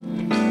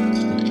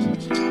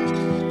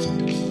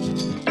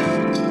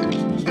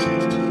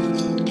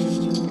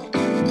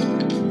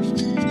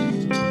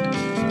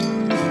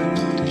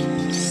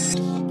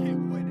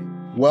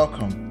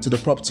Welcome to the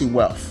Property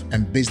Wealth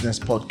and Business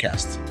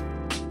Podcast.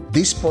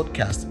 This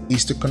podcast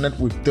is to connect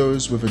with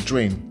those with a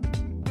dream.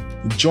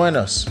 Join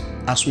us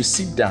as we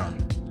sit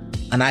down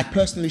and I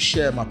personally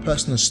share my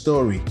personal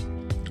story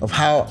of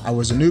how I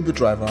was an Uber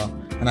driver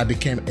and I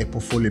became a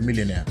portfolio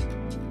millionaire.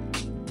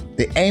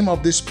 The aim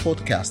of this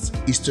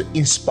podcast is to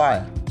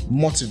inspire,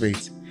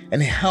 motivate,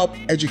 and help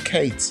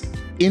educate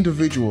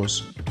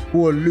individuals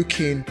who are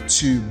looking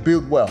to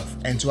build wealth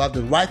and to have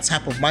the right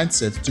type of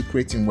mindset to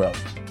creating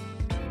wealth.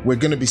 We're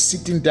going to be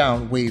sitting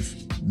down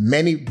with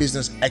many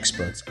business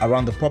experts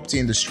around the property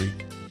industry.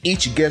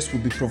 Each guest will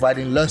be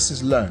providing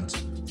lessons learned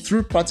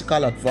through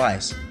practical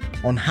advice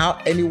on how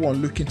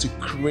anyone looking to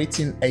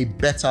creating a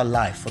better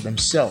life for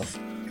themselves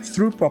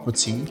through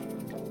property,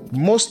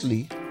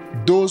 mostly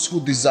those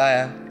who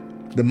desire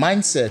the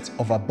mindset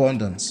of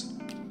abundance,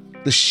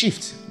 the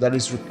shift that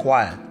is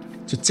required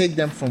to take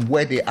them from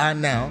where they are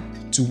now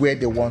to where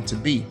they want to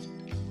be.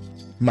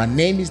 My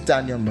name is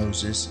Daniel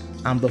Moses.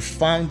 I'm the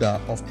founder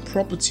of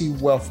Property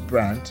Wealth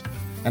Brand,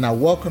 and I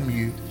welcome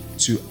you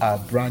to our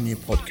brand new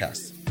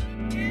podcast.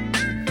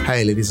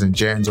 Hi, ladies and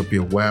gents, hope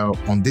you're well.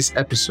 On this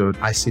episode,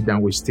 I sit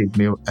down with Steve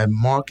Mill, a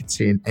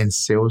marketing and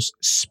sales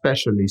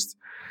specialist,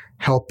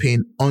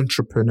 helping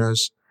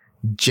entrepreneurs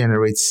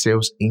generate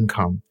sales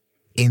income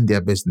in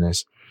their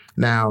business.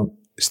 Now,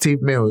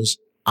 Steve Mills,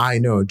 I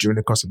know during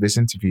the course of this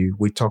interview,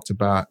 we talked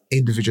about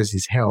individuals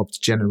he's helped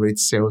generate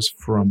sales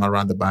from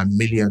around about £1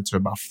 million to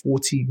about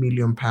 £40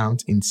 million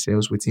in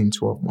sales within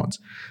 12 months.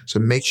 So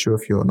make sure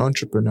if you're an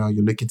entrepreneur,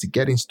 you're looking to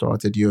getting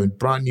started, you're a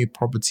brand new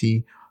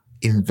property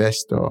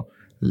investor,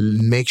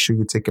 make sure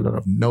you take a lot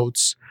of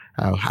notes.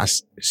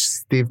 As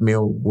Steve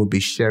Mill will be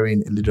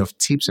sharing a little of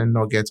tips and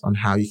nuggets on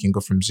how you can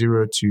go from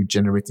zero to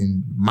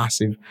generating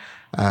massive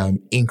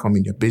income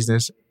in your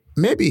business.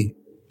 Maybe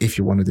if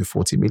you want to do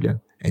 40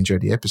 million, enjoy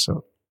the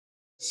episode.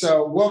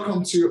 So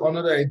welcome to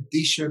another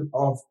edition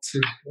of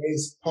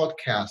today's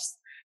podcast,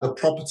 the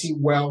Property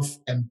Wealth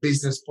and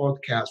Business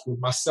Podcast with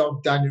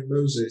myself, Daniel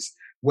Moses,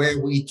 where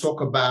we talk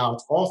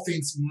about all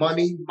things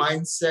money,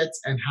 mindset,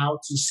 and how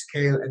to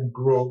scale and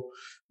grow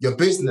your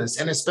business,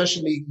 and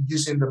especially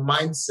using the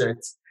mindset,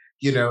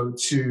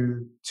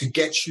 to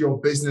get your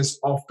business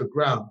off the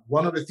ground.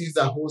 One of the things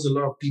that holds a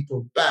lot of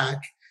people back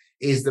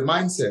is the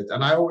mindset.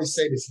 And I always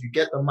say this, if you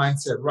get the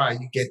mindset right,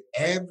 you get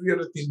every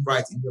other thing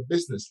right in your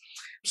business.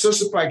 I'm so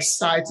super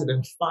excited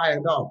and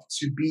fired up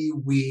to be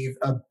with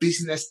a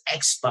business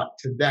expert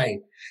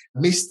today,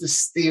 Mr.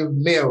 Steve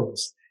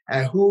Mills,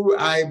 who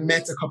I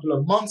met a couple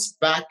of months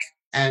back.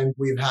 And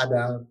we've had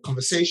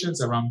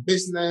conversations around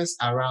business,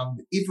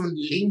 around even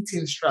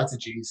LinkedIn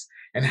strategies,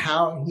 and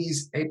how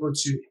he's able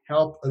to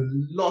help a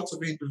lot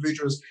of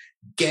individuals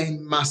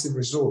gain massive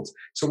results.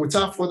 So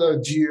without further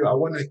ado, I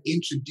want to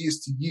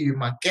introduce to you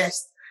my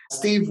guest.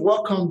 Steve,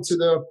 welcome to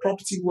the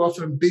Property Wealth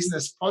and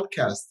Business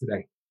Podcast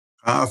today.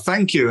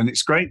 Thank you. And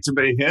it's great to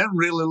be here. I'm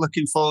really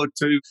looking forward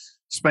to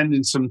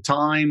spending some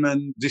time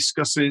and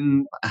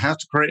discussing how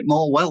to create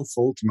more wealth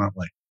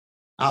ultimately.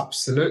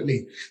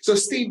 Absolutely. So,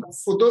 Steve,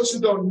 for those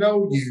who don't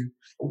know you,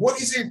 what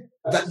is it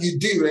that you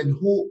do and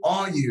who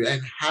are you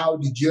and how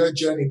did your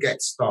journey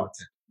get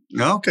started?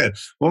 Okay.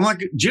 Well, my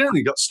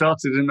journey got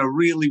started in a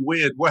really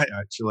weird way,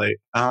 actually.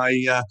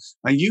 I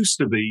used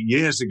to be,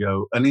 years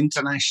ago, an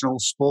international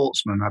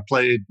sportsman. I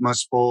played my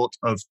sport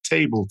of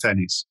table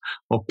tennis,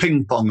 or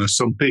ping pong, as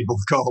some people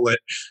call it,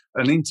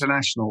 an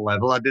international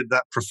level. I did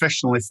that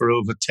professionally for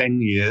over 10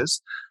 years.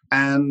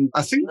 And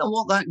I think that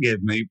what that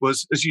gave me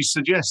was, as you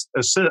suggest,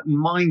 a certain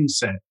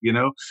mindset,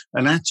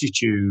 an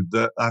attitude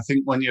that I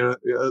think when you're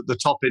at the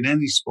top in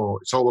any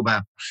sport, it's all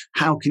about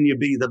how can you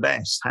be the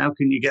best? How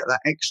can you get that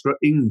extra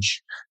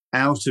inch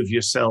out of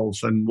yourself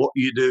and what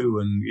you do?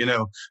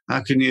 And,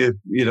 how can you,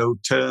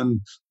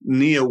 turn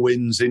near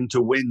wins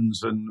into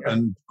wins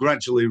and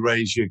gradually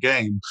raise your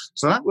game?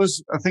 So that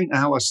was, I think,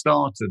 how I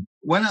started.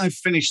 When I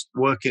finished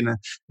working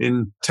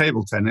in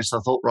table tennis, I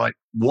thought, right,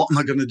 what am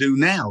I going to do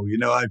now?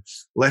 I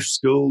left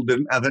school,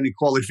 didn't have any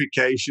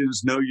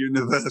qualifications, no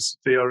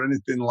university or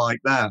anything like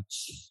that.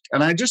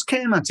 And I just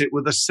came at it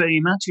with the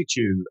same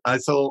attitude. I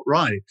thought,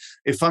 right,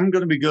 if I'm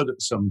going to be good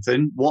at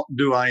something, what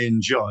do I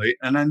enjoy?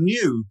 And I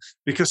knew,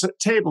 because at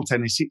table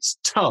tennis, it's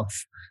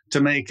tough to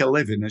make a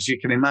living, as you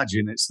can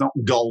imagine. It's not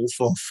golf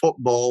or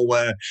football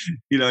where,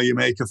 you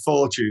make a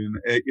fortune.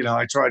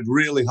 I tried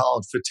really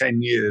hard for 10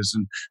 years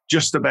and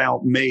just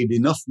about made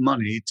enough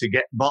money to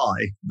get by,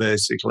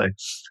 basically.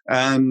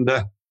 And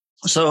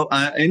so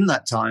in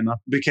that time, I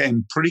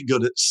became pretty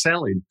good at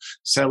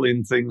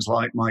selling things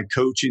like my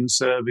coaching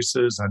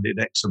services. I did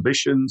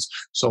exhibitions,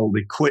 sold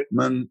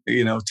equipment,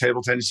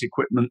 table tennis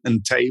equipment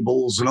and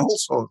tables and all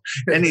sorts,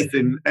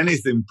 anything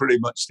pretty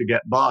much to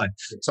get by.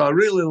 So I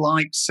really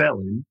liked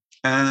selling.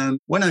 And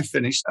when I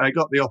finished, I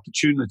got the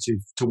opportunity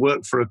to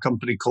work for a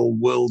company called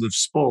World of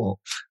Sport,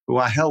 who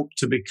I helped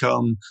to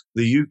become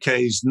the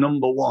UK's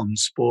 #1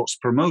 sports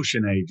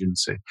promotion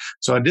agency.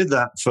 So I did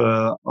that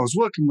I was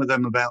working with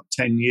them about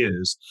 10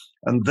 years.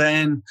 And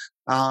then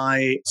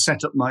I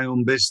set up my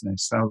own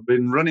business. I've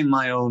been running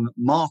my own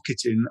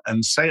marketing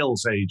and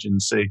sales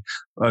agency,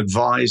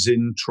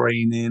 advising,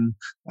 training,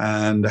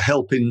 and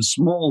helping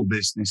small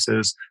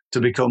businesses to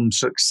become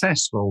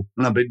successful.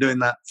 And I've been doing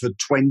that for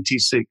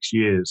 26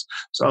 years.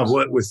 So I've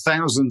worked with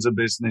thousands of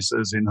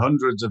businesses in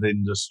hundreds of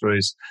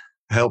industries,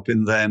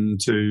 helping them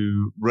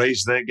to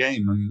raise their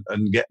game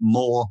and get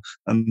more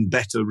and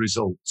better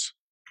results.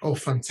 Oh,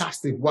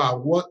 fantastic. Wow,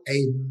 what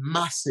a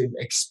massive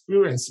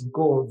experience you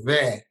go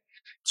there.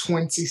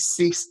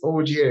 26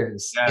 odd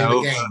years in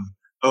the game.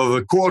 Over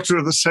a quarter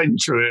of a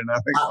century, and I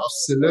think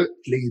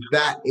absolutely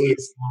that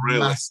is really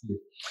massive.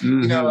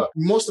 Mm-hmm. You know,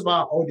 most of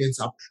our audience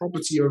are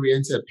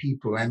property-oriented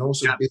people and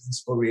also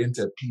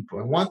business-oriented people.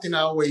 And one thing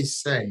I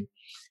always say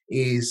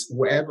is,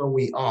 wherever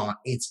we are,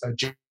 it's a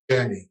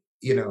journey.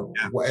 You know,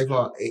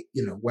 whatever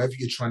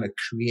you're trying to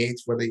create,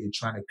 whether you're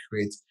trying to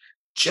create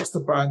just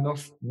about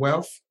enough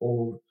wealth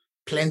or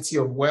plenty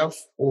of wealth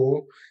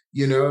or,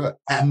 you know,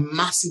 a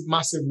massive,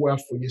 massive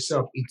wealth for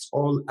yourself, it's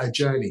all a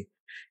journey.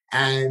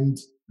 And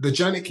the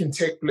journey can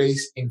take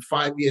place in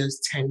 5 years,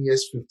 10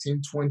 years,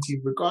 15,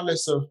 20,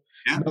 regardless of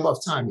number of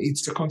time.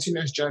 It's a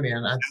continuous journey.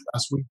 And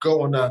as we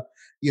go on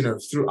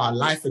through our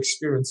life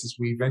experiences,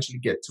 we eventually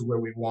get to where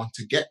we want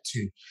to get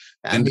to.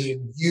 I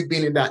mean, you've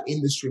been in that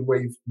industry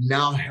where you've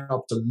now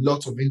helped a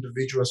lot of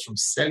individuals from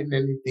selling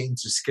anything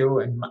to scale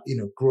and,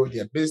 grow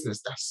their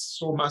business. That's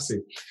so massive.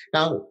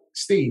 Now,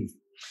 Steve,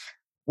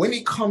 when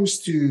it comes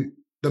to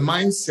the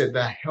mindset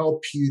that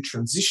helped you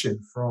transition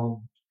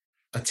from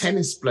a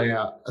tennis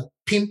player, a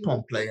ping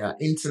pong player,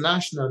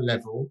 international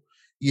level,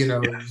 you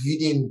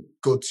didn't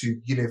go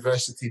to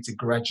university to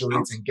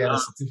graduate and get a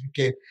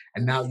certificate,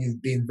 and now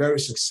you've been very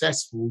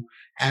successful.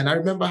 And I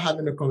remember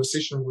having a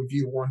conversation with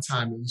you one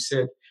time, and you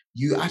said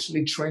you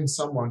actually trained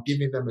someone,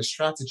 giving them a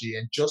strategy,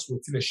 and just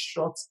within a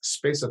short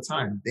space of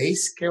time, they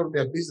scaled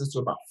their business to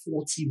about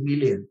 40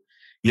 million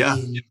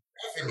in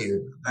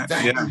revenue.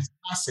 That is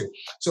massive.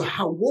 So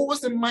what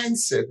was the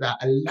mindset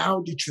that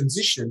allowed you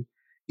transition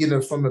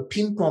from a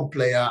ping pong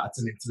player at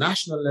an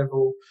international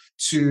level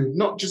to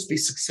not just be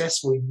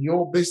successful in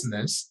your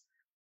business,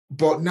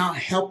 but now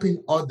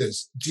helping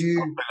others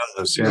do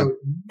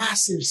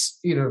massive,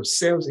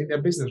 sales in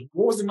their business?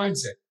 What was the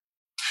mindset?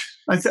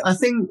 I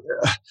think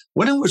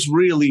when I was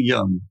really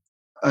young,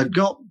 I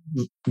got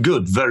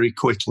good very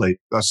quickly.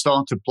 I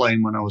started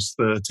playing when I was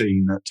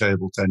 13 at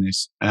table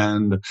tennis.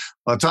 And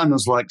by the time I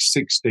was like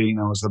 16,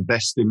 I was the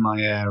best in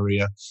my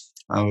area.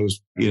 I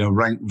was,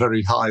 ranked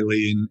very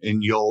highly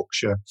in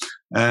Yorkshire.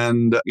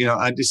 And,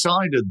 I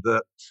decided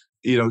that,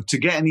 to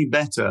get any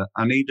better,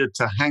 I needed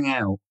to hang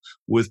out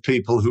with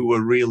people who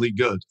were really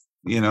good.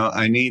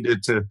 I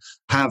needed to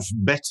have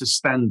better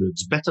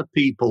standards, better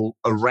people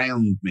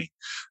around me.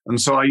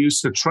 And so I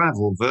used to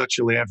travel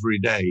virtually every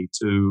day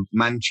to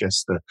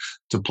Manchester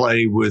to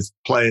play with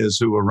players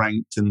who were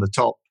ranked in the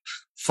top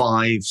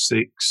 5,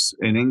 6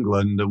 in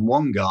England, and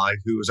one guy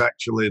who was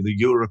actually the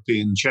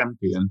European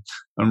champion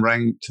and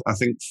ranked, I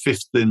think,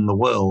 5th in the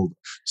world,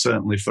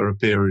 certainly for a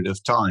period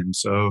of time.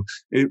 So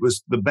it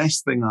was the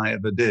best thing I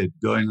ever did,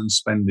 going and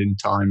spending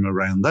time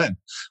around them.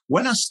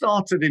 When I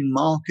started in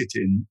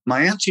marketing,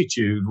 my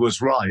attitude was,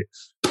 right,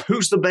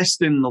 who's the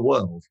best in the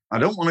world? I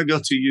don't want to go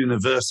to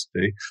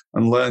university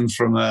and learn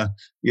from a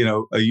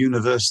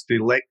university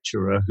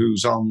lecturer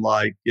who's on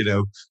I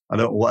don't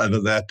know, whatever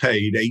they're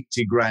paid,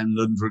 80 grand,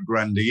 100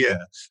 grand a year.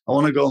 I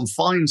want to go and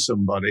find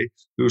somebody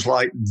who's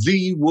like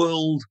the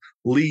world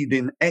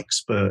leading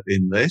expert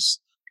in this.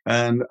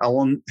 And I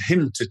want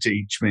him to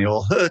teach me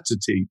or her to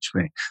teach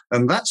me.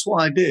 And that's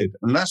what I did.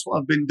 And that's what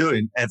I've been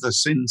doing ever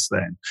since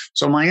then.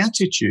 So my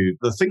attitude,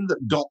 the thing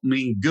that got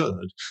me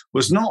good,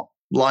 was not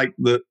like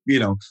that,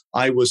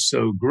 I was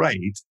so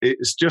great.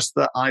 It's just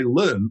that I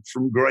learned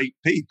from great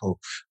people.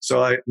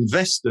 So I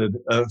invested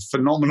a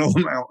phenomenal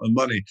amount of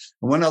money.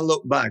 And when I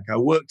look back, I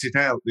worked it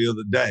out the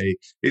other day.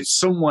 It's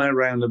somewhere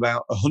around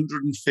about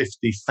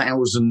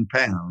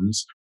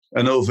 £150,000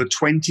 and over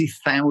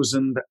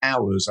 20,000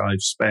 hours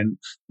I've spent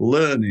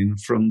learning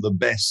from the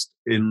best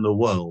in the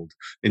world,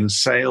 in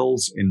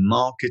sales, in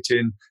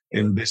marketing,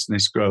 in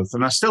business growth.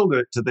 And I still do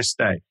it to this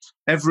day.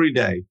 Every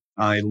day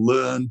I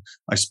learn,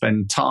 I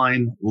spend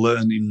time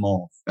learning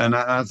more. And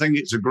I think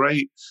it's a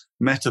great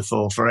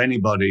metaphor for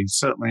anybody,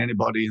 certainly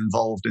anybody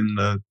involved in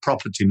the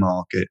property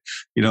market.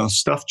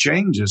 Stuff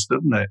changes,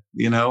 doesn't it?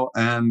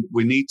 And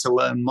we need to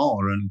learn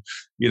more. And,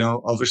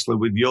 obviously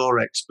with your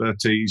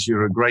expertise,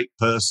 you're a great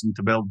person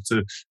to be able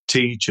to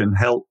teach and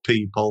help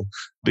people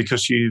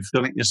because you've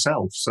done it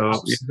yourself. So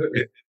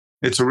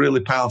it's a really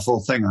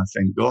powerful thing, I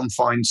think. Go and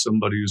find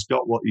somebody who's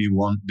got what you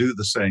want, do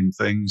the same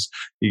things,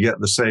 you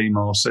get the same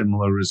or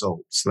similar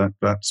results.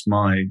 That's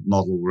my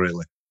model,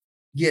 really.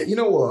 Yeah, you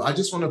know what? I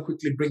just want to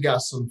quickly bring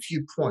out some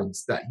few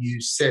points that you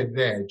said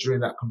there during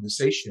that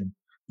conversation.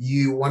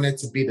 You wanted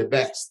to be the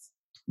best.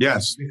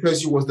 Yes.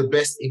 Because you was the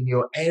best in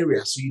your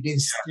area. So you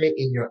didn't stay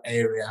in your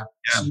area.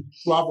 Yeah. So you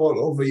traveled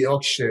over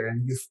Yorkshire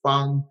and you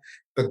found,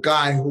 the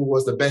guy who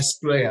was the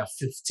best player,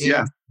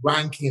 15th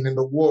ranking in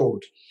the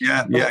world.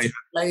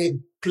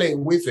 Play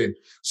with him.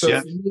 So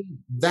for me,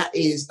 that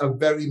is a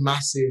very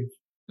massive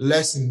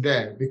lesson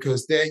there,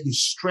 because there you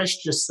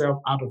stretched yourself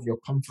out of your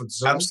comfort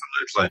zone.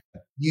 Absolutely.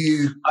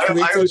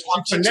 I always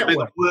wanted to be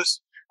the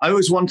worst. I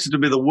always wanted to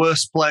be the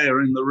worst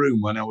player in the room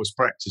when I was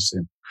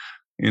practicing.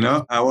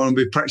 I want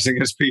to be practicing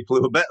against people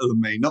who are better than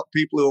me, not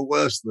people who are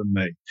worse than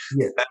me.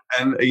 Yeah.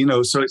 And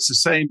so it's the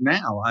same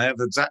now. I have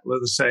exactly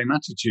the same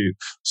attitude.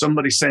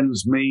 Somebody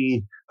sends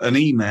me an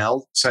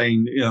email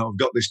saying, I've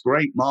got this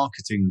great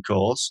marketing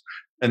course,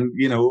 and,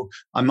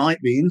 I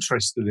might be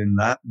interested in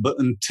that, but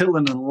until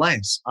and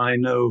unless I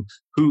know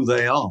who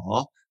they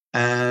are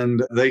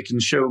and they can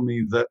show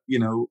me that,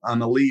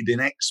 I'm a leading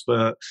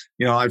expert,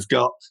 I've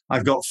got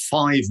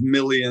 5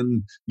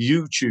 million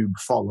YouTube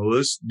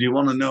followers. Do you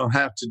want to know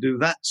how to do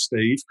that,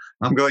 Steve?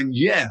 I'm going,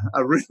 yeah,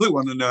 I really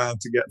want to know how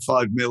to get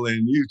 5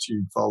 million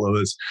YouTube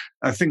followers.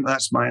 I think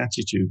that's my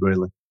attitude,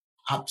 really.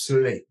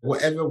 Absolutely.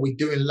 Whatever we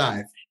do in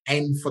life,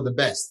 aim for the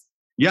best.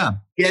 Yeah.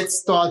 Get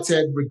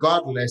started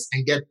regardless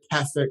and get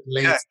perfect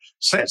later. Yeah.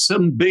 Set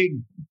some big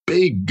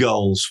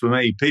goals for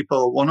me.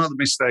 One of the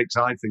mistakes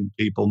I think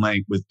people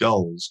make with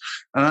goals,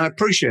 and I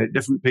appreciate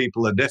different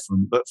people are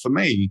different, but for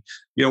me,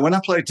 when I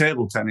played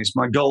table tennis,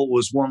 my goal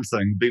was one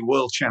thing, be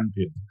world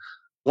champion.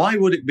 Why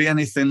would it be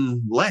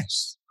anything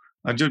less?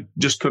 I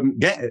just couldn't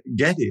get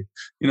it.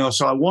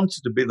 So I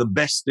wanted to be the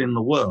best in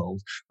the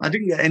world. I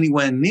didn't get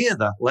anywhere near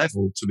that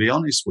level, to be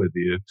honest with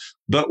you.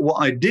 But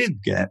what I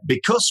did get,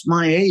 because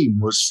my aim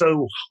was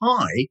so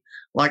high,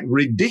 like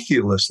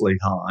ridiculously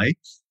high,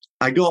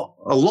 I got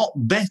a lot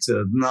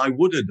better than I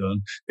would have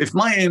done. If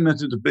my aim had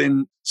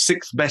been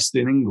 6th best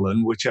in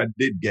England, which I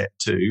did get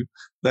to,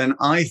 then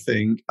I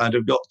think I'd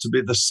have got to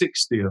be the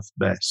 60th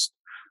best.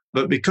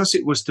 But because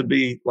it was to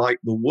be like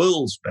the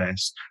world's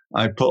best,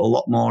 I put a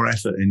lot more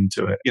effort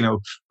into it.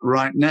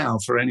 Right now,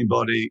 for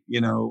anybody,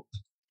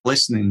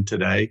 listening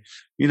today,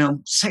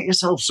 set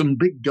yourself some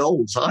big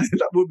goals.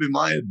 That would be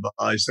my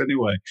advice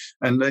anyway.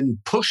 And then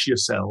push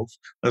yourself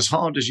as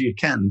hard as you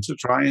can to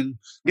try and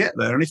get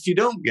there. And if you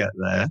don't get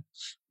there,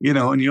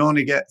 and you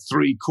only get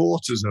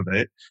 3/4 of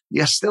it,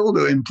 you're still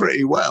doing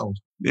pretty well.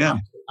 Yeah.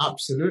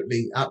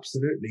 Absolutely.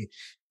 Absolutely.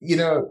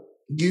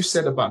 You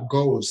said about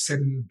goals,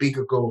 setting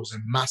bigger goals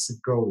and massive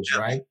goals,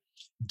 right?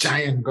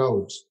 Giant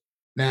goals.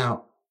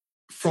 Now,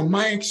 from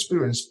my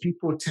experience,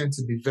 people tend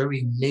to be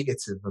very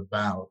negative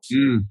about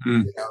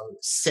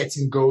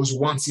setting goals,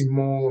 wanting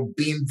more,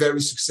 being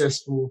very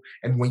successful.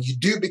 And when you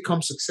do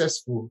become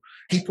successful,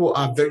 people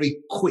are very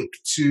quick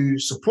to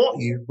support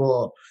you.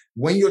 But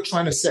when you're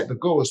trying to set the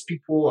goals,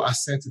 people are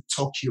said to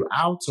talk you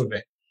out of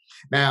it.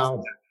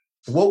 Now,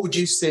 what would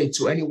you say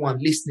to anyone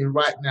listening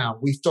right now?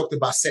 We've talked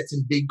about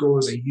setting big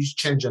goals and you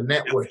change your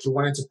network. You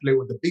wanted to play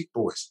with the big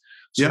boys.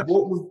 So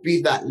what would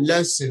be that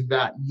lesson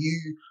that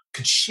you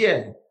could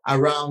share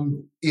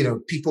around,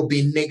 people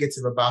being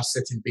negative about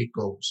setting big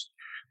goals?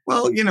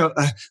 Well,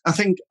 I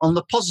think on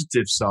the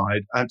positive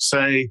side, I'd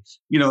say,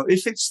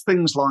 if it's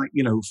things like,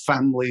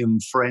 family and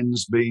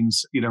friends being,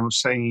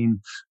 saying,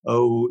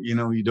 oh,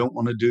 you don't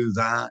want to do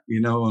that,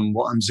 and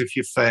what happens if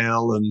you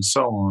fail and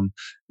so on.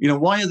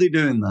 Why are they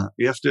doing that?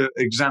 You have to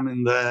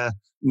examine their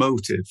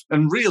motive.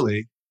 And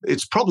really,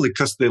 it's probably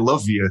because they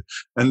love you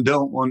and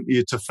don't want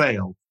you to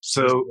fail.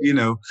 So,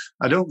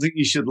 I don't think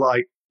you should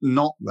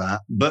not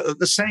that. But at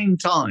the same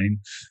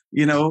time,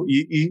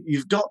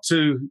 you've got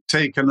to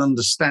take an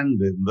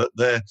understanding that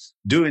they're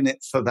doing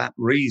it for that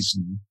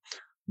reason.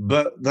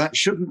 But that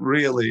shouldn't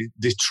really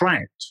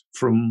detract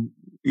from,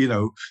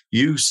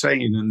 you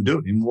saying and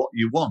doing what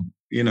you want,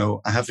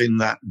 having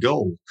that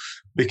goal.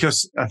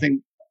 Because I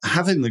think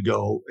having the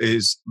goal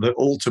is the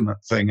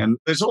ultimate thing. And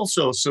there's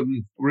also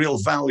some real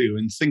value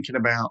in thinking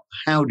about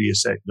how do you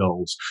set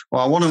goals?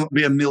 Well, I want to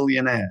be a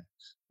millionaire.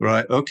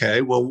 Right.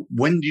 Okay. Well,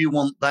 when do you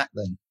want that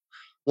then?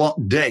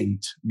 What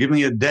date? Give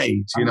me a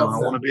date. I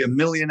want to be a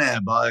millionaire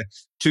by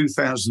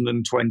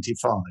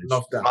 2025.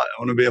 Love that. I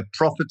want to be a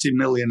property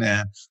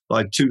millionaire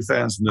by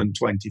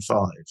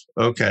 2025.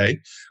 Okay.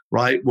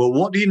 Right. Well,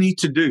 what do you need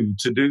to do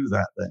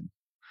that then?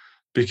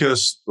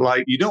 Because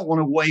you don't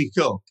want to wake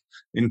up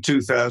in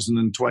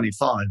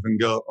 2025 and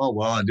go, oh,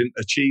 well, I didn't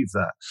achieve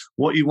that.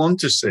 What you want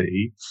to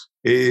see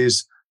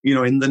is,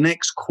 in the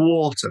next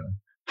quarter,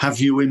 have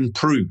you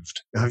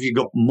improved? Have you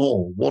got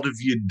more? What have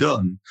you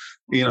done?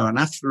 And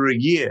after a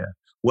year,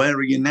 where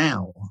are you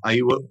now? Are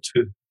you up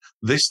to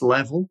this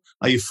level?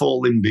 Are you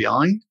falling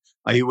behind?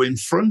 Are you in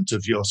front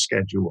of your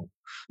schedule?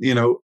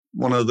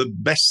 One of the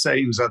best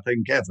sayings I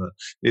think ever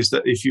is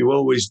that if you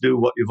always do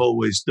what you've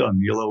always done,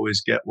 you'll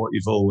always get what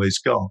you've always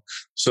got.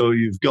 So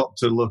you've got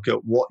to look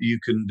at what you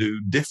can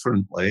do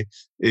differently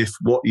if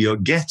what you're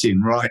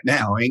getting right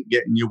now ain't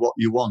getting you what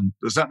you want.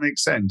 Does that make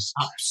sense?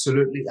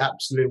 Absolutely,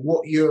 absolutely.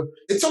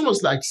 It's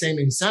almost like saying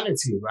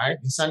insanity, right?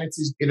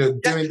 Insanity is,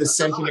 doing the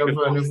same thing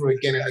over and over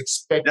again and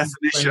expecting.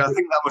 Definition, I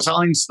think that was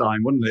Einstein,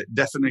 wasn't it?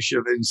 Definition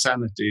of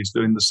insanity is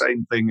doing the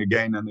same thing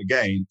again and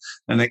again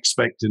and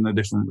expecting a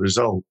different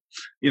result.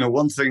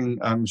 One thing,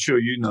 I'm sure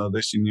you know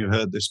this and you've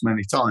heard this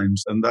many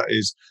times, and that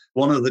is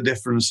one of the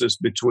differences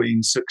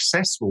between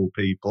successful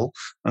people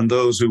and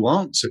those who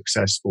aren't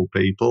successful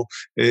people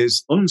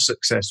is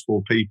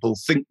unsuccessful people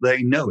think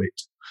they know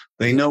it.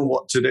 They know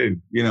what to do.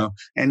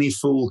 Any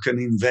fool can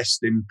invest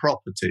in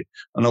property,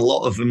 and a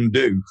lot of them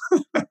do.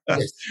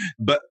 Yes.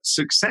 But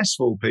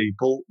successful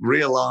people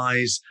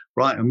realize,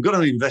 right, I'm going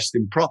to invest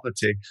in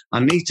property.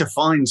 I need to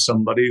find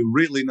somebody who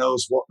really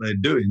knows what they're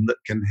doing that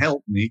can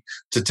help me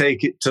to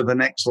take it to the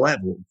next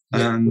level.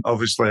 Yeah. And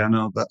obviously, I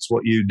know that's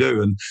what you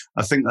do. And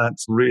I think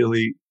that's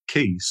really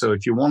key. So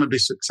if you want to be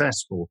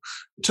successful,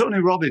 Tony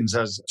Robbins,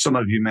 as some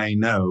of you may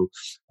know,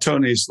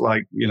 Tony's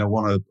like,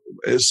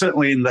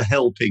 certainly in the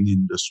helping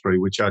industry,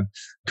 which I'd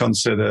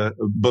consider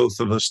both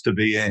of us to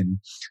be in.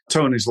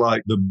 Tony's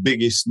like the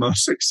biggest,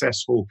 most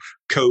successful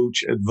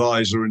coach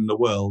advisor in the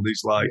world.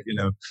 He's like,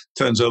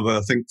 turns over,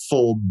 I think,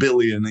 4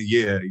 billion a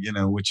year,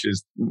 which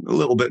is a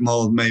little bit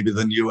more maybe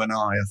than you and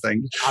I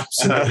think.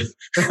 Absolutely.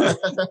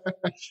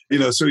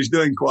 So he's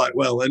doing quite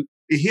well. And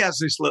he has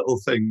this little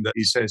thing that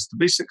he says, to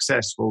be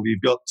successful,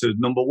 you've got to,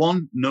 number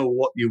one, know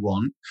what you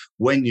want,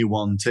 when you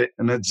want it,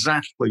 and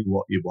exactly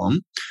what you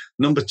want.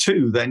 Number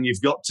two, then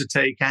you've got to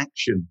take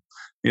action.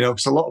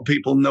 Because a lot of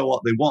people know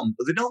what they want,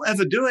 but they don't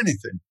ever do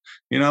anything.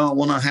 I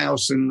want a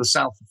house in the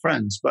south of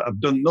France, but I've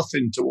done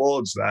nothing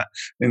towards that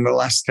in the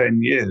last 10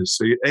 years.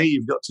 So A,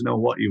 you've got to know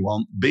what you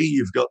want. B,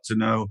 you've got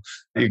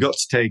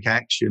to take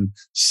action.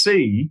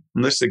 C,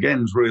 and this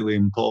again is really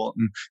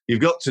important,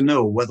 you've got to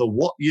know whether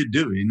what you're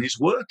doing is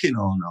working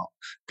or not.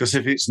 Because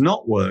if it's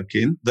not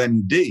working,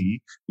 then D,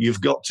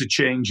 you've got to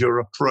change your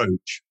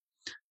approach.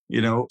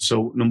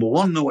 So number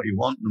one, know what you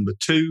want. Number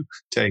two,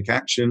 take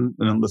action.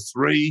 And number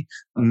three,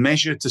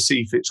 measure to see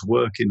if it's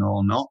working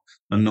or not.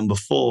 And number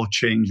four,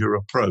 change your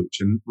approach.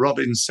 And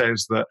Robbins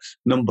says that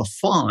number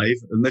five,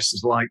 and this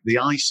is like the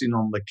icing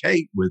on the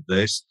cake with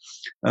this,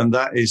 and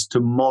that is to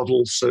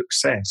model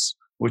success,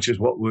 which is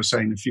what we were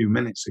saying a few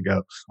minutes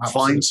ago.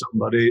 Absolutely. Find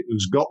somebody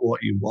who's got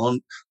what you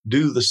want,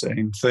 do the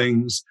same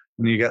things,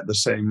 and you get the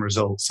same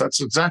results.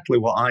 That's exactly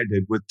what I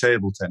did with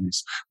table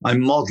tennis. I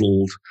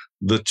modeled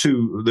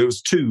there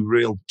was two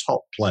real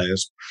top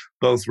players,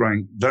 both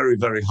ranked very,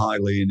 very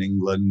highly in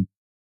England.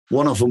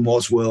 One of them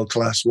was world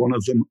class, one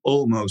of them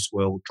almost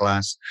world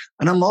class.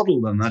 And I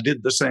modeled them. I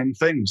did the same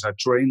things. I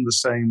trained the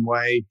same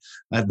way.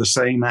 I had the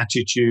same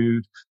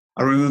attitude.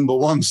 I remember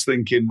once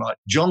thinking, like,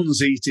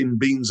 John's eating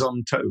beans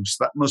on toast.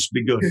 That must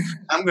be good.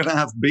 I'm going to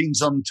have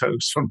beans on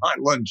toast for my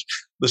lunch.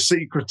 The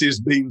secret is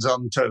beans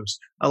on toast.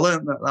 I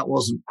learned that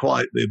wasn't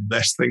quite the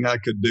best thing I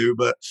could do,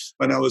 but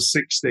when I was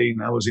 16,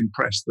 I was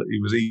impressed that he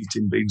was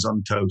eating beans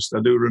on toast. I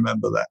do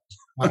remember that.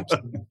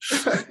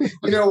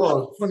 You know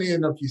what? Funny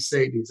enough, you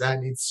say this,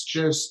 and it's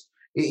just,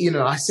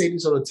 I say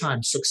this all the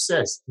time.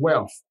 Success,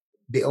 wealth,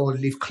 they all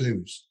leave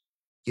clues.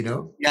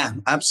 Yeah,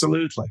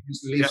 absolutely.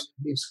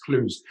 Leaves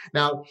clues.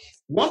 Now,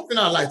 one thing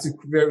I'd like to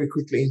very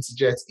quickly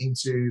interject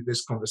into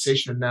this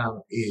conversation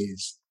now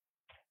is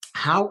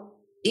how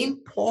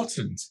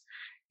important,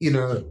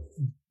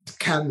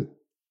 can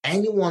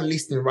anyone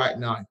listening right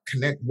now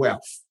connect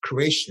wealth,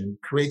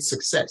 create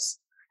success,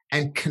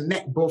 and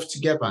connect both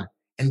together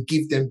and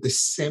give them the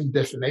same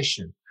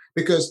definition?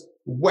 Because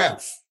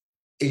wealth,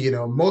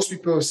 most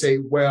people say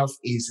wealth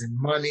is in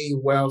money,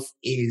 wealth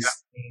is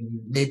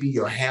in maybe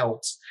your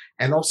health,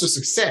 and also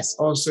success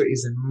also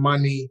is in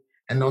money,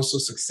 and also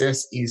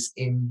success is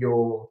in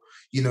your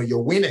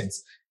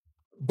winnings.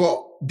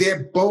 But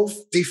they're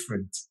both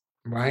different,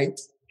 right?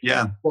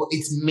 Yeah. But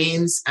it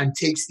means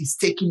it's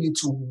taking you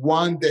to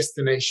one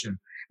destination.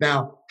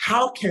 Now,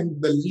 how can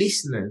the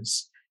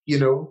listeners,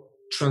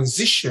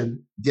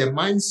 transition their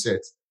mindset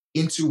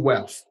into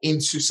wealth,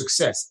 into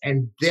success,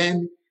 and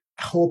then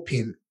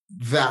hoping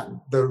that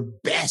the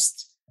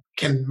best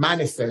can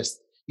manifest,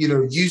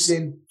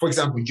 using, for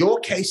example, your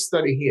case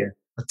study here,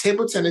 a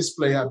table tennis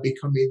player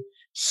becoming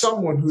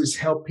someone who is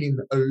helping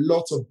a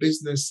lot of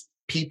business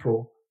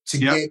people to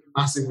gain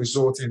massive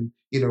results and,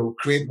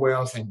 create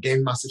wealth and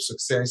gain massive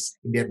success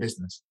in their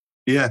business.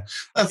 Yeah,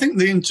 I think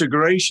the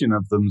integration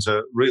of them is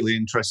a really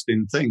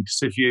interesting thing. Because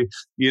if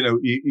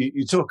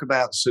you talk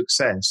about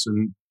success,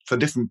 and for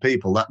different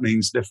people, that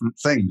means different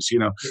things.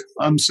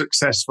 I'm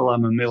successful,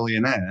 I'm a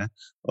millionaire,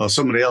 or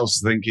somebody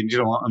else thinking,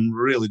 what, I'm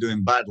really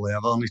doing badly.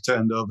 I've only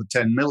turned over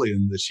 10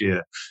 million this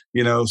year.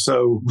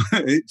 So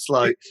it's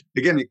like,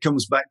 again, it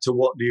comes back to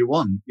what do you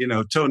want?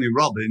 Tony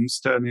Robbins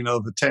turning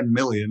over 10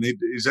 million,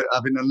 he's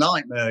having a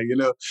nightmare,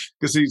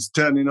 because he's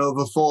turning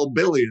over 4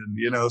 billion,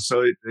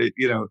 so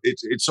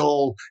it's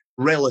all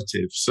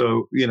relative.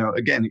 So,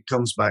 again, it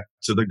comes back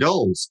to the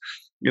goals.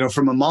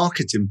 From a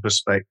marketing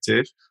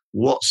perspective,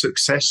 what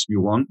success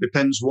you want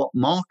depends what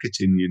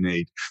marketing you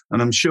need.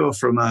 And I'm sure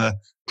from a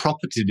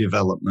property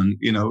development,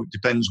 it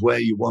depends where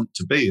you want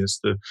to be as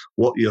to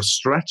what your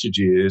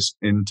strategy is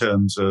in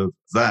terms of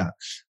that.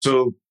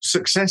 So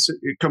success,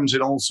 it comes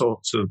in all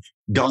sorts of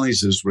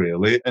guises,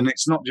 really. And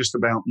it's not just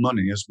about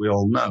money, as we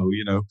all know,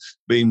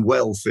 being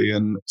wealthy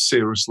and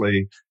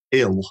seriously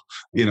ill,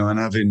 and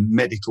having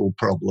medical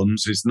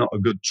problems is not a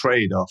good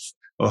trade-off,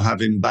 or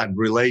having bad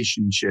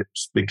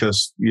relationships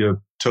because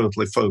you're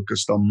totally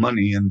focused on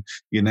money and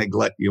you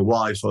neglect your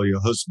wife or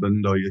your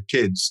husband or your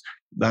kids.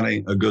 That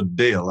ain't a good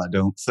deal, I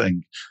don't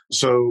think.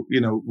 So,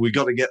 we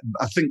got to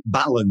I think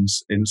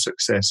balance in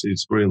success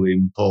is really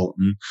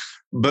important.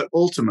 But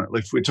ultimately,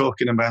 if we're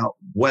talking about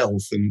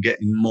wealth and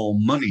getting more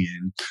money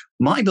in,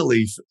 my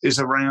belief is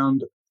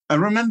around, I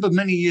remember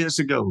many years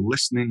ago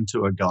listening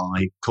to a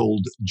guy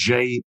called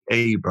Jay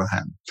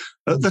Abraham.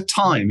 At the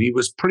time, he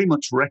was pretty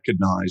much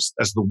recognized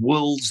as the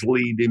world's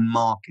leading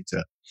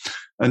marketer.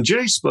 And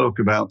Jay spoke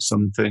about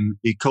something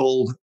he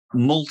called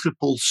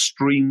multiple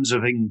streams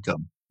of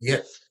income.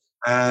 Yes.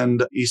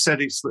 And he said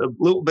it's a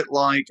little bit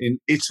like in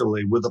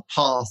Italy with a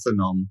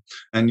Parthenon,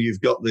 and you've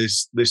got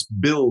this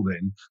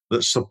building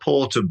that's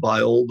supported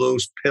by all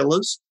those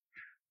pillars,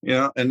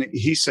 and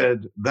he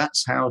said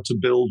that's how to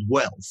build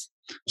wealth.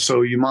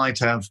 So you might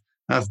have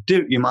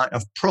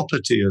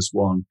property as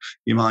one,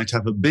 you might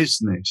have a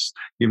business,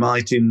 you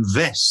might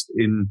invest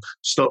in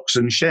stocks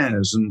and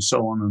shares and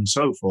so on and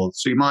so forth.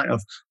 So you might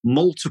have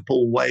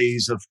multiple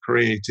ways of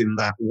creating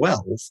that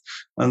wealth.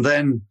 And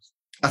then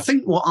I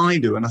think what I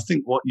do, and I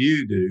think what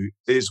you do,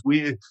 is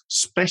we're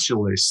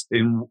specialists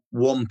in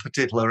one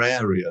particular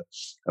area,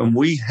 and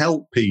we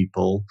help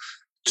people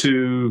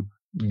to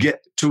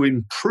get to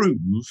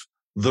improve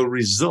the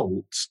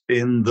results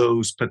in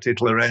those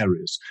particular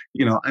areas.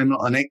 I'm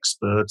not an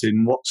expert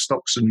in what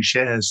stocks and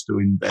shares to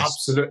invest.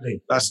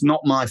 Absolutely. That's not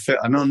my fit.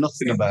 I know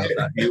nothing about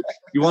that.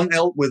 You want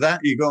help with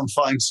that, you go and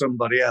find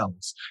somebody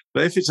else.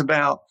 But if it's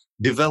about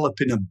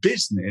developing a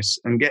business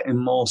and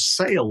getting more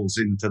sales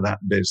into that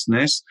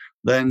business,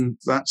 then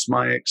that's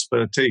my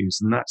expertise.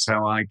 And that's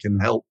how I can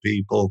help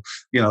people.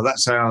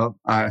 That's how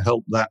I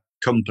help that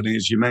company,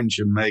 as you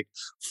mentioned, make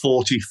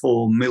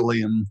 £44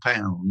 million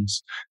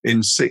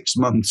in 6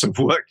 months of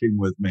working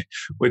with me,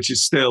 which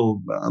is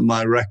still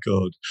my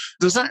record.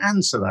 Does that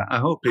answer that? I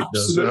hope it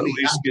does.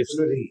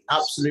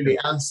 Absolutely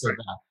answer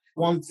that.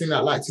 One thing I'd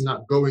like to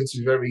not go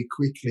into very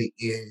quickly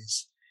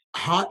is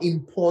how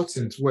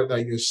important, whether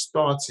you're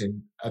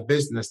starting a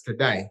business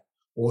today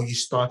or you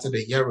started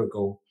a year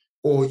ago,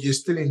 or you're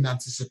still in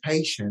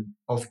anticipation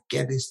of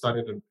getting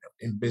started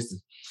in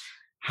business,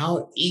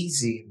 how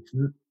easy,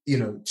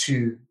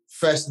 to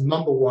first,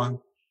 number one,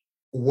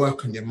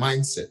 work on your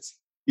mindset.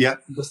 Yeah.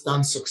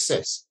 Understand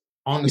success,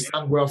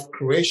 understand wealth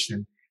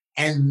creation,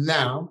 and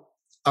now,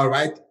 all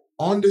right,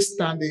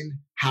 understanding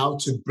how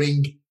to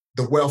bring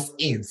the wealth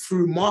in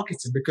through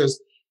marketing, because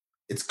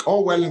it's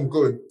all well and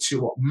good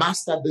to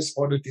master these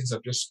other things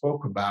I've just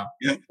spoke about.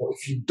 Yeah. But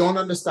if you don't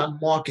understand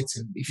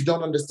marketing, if you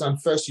don't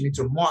understand first, you need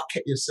to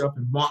market yourself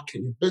and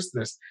market your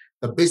business,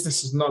 the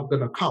business is not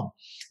going to come.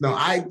 Now,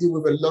 I deal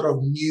with a lot of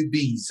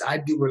newbies. I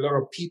deal with a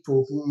lot of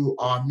people who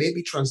are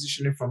maybe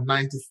transitioning from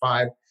 9 to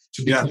 5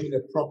 to becoming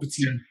a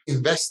property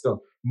investor.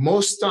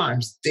 Most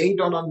times, they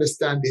don't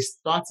understand they're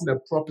starting a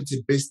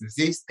property business.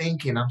 They're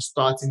thinking, I'm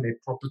starting a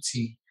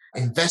property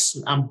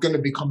investment. I'm going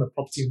to become a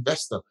property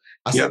investor.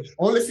 I said, the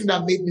only thing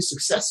that made me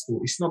successful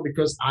is not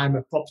because I'm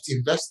a property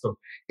investor.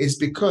 It's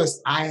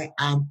because I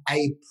am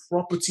a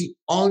property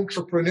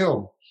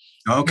entrepreneur.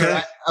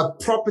 Okay. A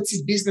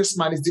property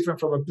businessman is different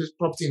from a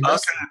property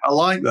investor. Okay. I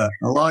like that.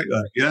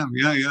 Yeah.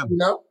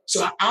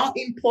 So how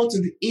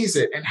important is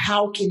it, and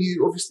how can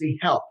you obviously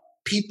help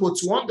people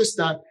to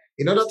understand,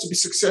 in order to be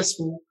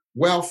successful,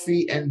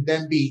 wealthy, and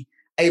then be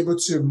able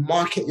to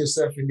market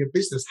yourself in your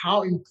business,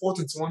 how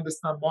important to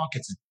understand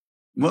marketing?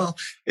 Well,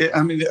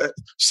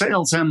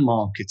 sales and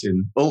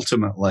marketing,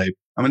 ultimately,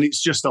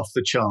 it's just off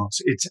the charts.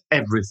 It's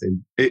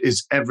everything. It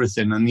is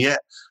everything. And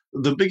yet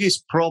the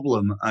biggest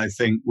problem, I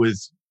think,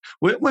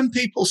 when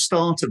people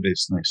start a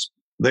business,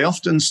 they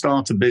often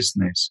start a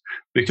business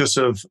because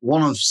of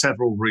one of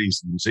several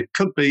reasons. It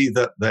could be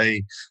that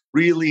they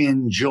really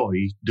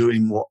enjoy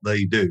doing what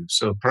they do.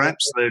 So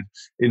perhaps they've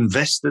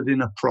invested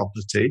in a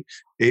property,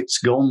 it's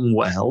gone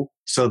well,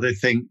 so they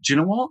think, do you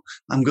know what?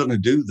 I'm going to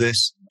do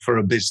this for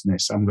a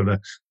business. I'm going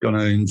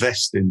to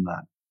invest in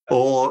that.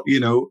 Or,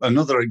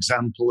 another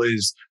example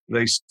is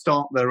they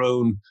start their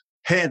own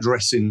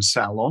hairdressing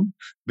salon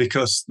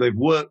because they've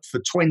worked for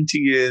 20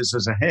 years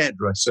as a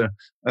hairdresser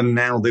and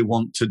now they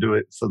want to do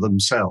it for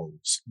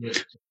themselves.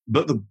 Yes.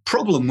 But the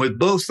problem with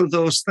both of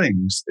those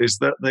things is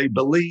that they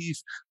believe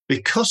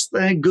because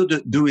they're good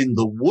at doing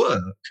the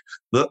work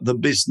that the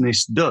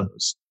business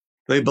does,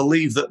 they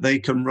believe that they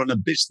can run a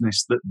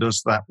business that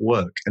does that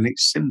work. And it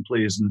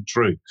simply isn't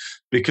true,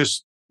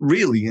 because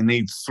really you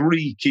need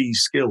 3 key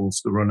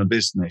skills to run a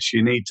business.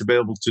 You need to be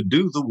able to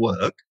do the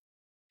work.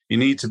 You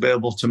need to be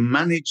able to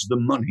manage the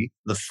money,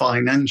 the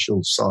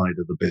financial side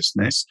of the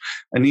business,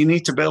 and you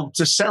need to be able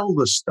to sell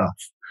the stuff,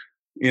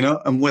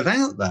 and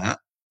without that,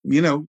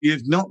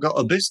 you've not got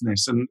a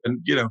business. And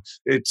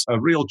it's a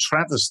real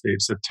travesty.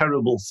 It's a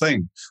terrible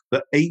thing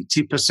that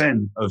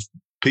 80% of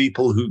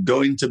people who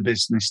go into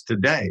business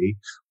today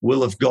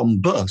will have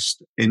gone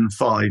bust in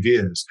 5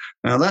 years.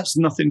 Now, that's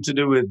nothing to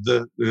do with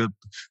the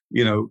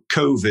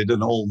COVID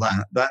and all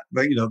that.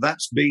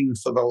 That's been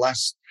for the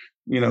last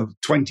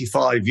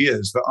 25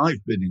 years that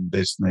I've been in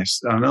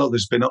business. I know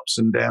there's been ups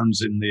and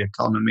downs in the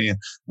economy.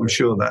 I'm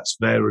sure that's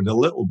varied a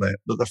little bit.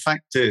 But the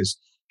fact is,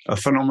 a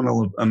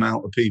phenomenal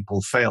amount of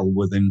people fail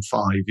within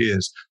 5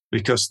 years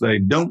because they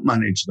don't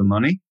manage the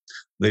money.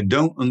 They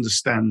don't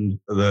understand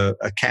the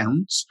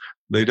accounts.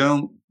 They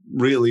don't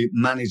really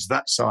manage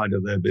that side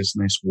of their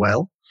business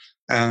well.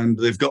 And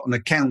they've got an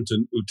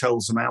accountant who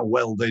tells them how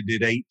well they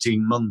did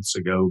 18 months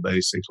ago,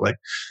 basically.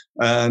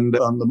 And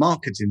on the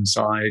marketing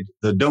side,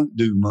 they don't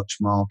do much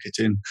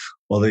marketing,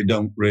 or they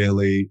don't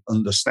really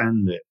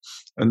understand it.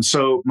 And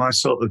so my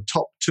sort of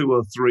top 2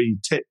 or 3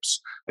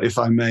 tips, if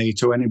I may,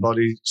 to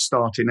anybody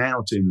starting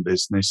out in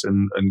business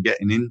and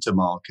getting into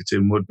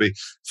marketing would be,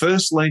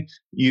 firstly,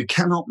 you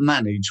cannot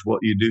manage what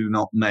you do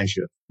not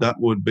measure. That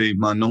would be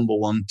my number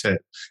 1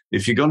 tip.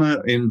 If you're going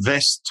to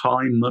invest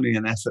time, money,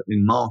 and effort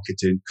in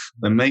marketing,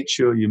 then make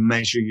sure you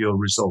measure your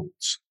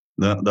results.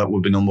 That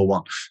would be number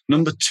 1.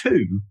 Number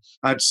 2,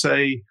 I'd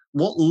say,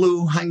 what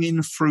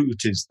low-hanging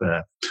fruit is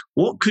there?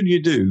 What could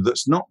you do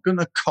that's not going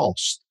to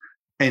cost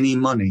any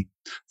money?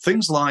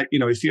 Things like,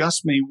 if you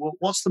ask me,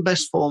 what's the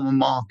best form of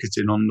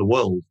marketing on the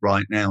world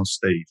right now,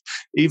 Steve?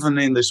 Even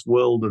in this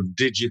world of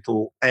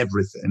digital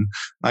everything,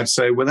 I'd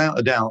say without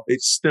a doubt,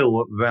 it's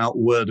still about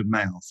word of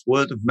mouth.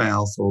 Word of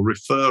mouth or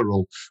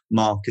referral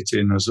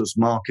marketing, as us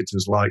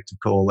marketers like to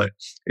call it,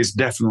 is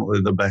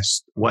definitely the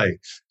best way.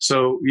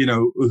 So,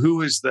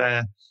 who is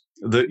there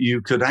that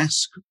you could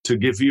ask to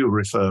give you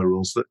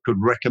referrals, that could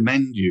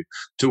recommend you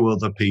to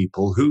other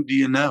people? Who do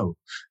you know?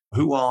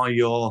 Who are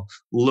your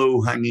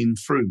low-hanging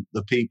fruit?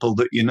 The people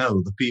that you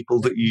know, the people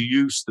that you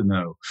used to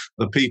know,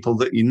 the people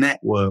that you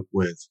network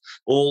with.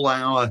 All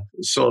our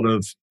sort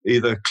of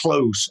either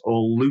close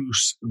or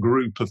loose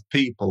group of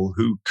people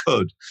who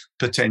could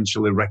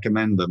potentially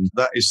recommend them.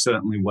 That is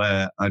certainly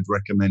where I'd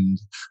recommend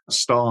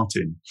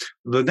starting.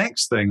 The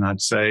next thing I'd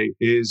say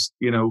is,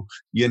 you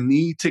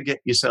need to get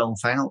yourself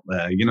out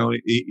there.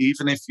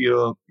 Even if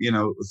you're,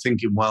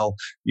 thinking, well,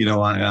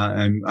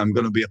 I'm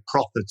going to be a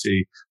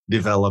property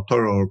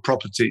developer or a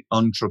property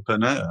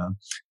entrepreneur.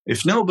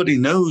 If nobody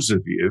knows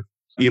of you,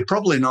 you're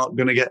probably not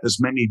going to get as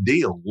many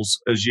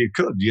deals as you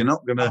could. You're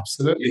not going to,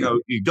 Absolutely.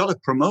 You've got to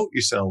promote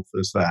yourself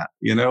as that,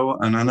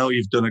 and I know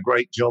you've done a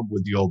great job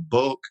with your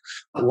book.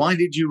 Why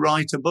did you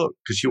write a book?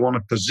 Because you want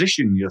to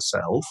position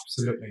yourself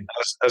Absolutely.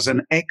 as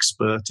an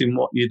expert in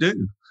what you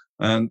do.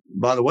 And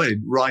by the way,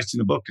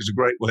 writing a book is a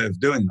great way of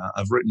doing that.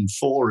 I've written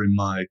 4 in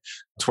my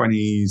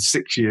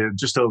 26 years,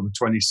 just over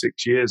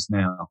 26 years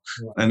now.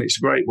 Yeah. And it's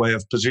a great way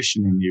of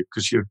positioning you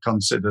because you're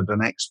considered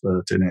an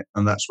expert in it.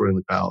 And that's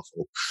really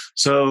powerful.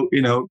 So,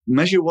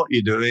 measure what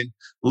you're doing.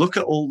 Look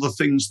at all the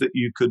things that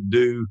you could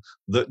do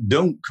that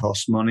don't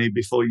cost money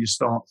before you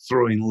start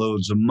throwing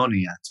loads of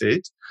money at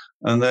it.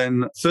 And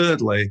then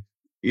thirdly,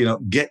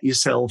 get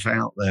yourself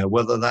out there,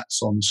 whether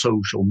that's on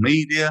social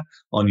media,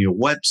 on your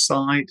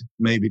website,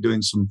 maybe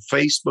doing some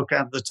Facebook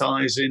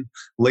advertising,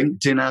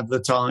 LinkedIn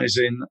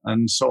advertising,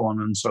 and so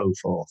on and so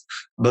forth.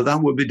 But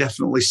that would be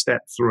definitely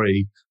step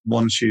 3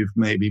 once you've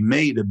maybe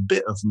made a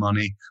bit of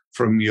money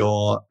from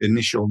your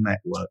initial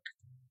network.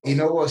 You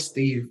know what,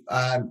 Steve?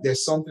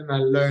 There's something I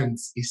learned.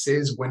 It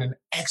says when an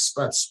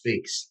expert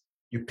speaks,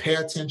 you pay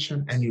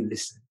attention and you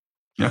listen.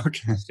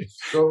 Okay.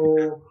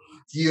 So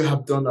you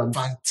have done a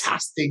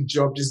fantastic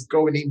job just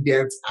going in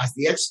there as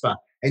the expert.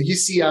 And you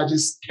see, I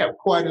just kept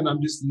quiet and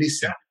I'm just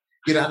listening.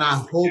 And I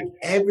hope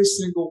every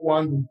single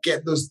one will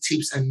get those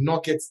tips and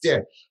nuggets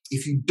there.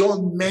 If you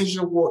don't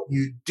measure what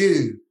you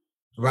do,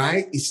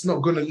 right, it's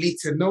not going to lead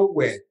to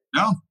nowhere.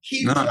 No.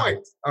 Key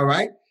point, all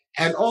right?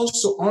 And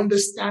also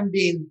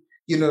understanding,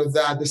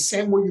 that the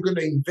same way you're going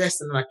to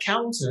invest in an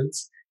accountant,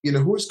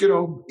 who's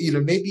going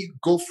to, maybe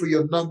go through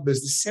your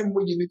numbers. The same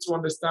way you need to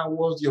understand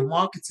what your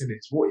marketing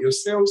is, what your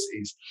sales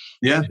is.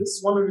 Yeah. And this is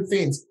one of the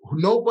things.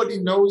 Nobody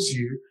knows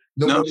you.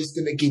 Nobody's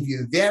going to give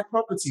you their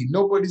property.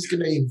 Nobody's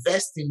going to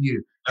invest in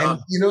you. And,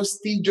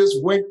 Steve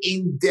just went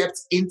in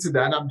depth into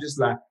that. And I'm just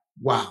like,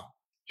 wow.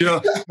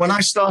 When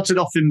I started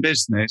off in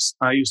business,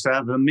 I used to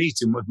have a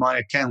meeting with my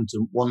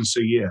accountant once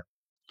a year.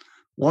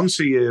 Once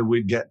a year,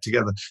 we'd get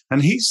together.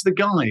 And he's the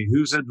guy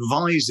who's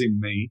advising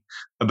me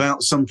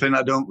about something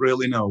I don't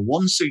really know.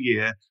 Once a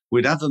year,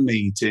 we'd have a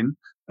meeting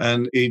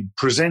and he'd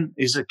present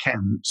his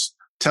accounts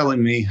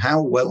telling me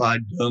how well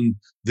I'd done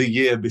the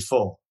year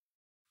before.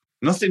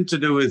 Nothing to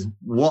do with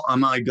what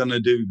am I going to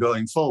do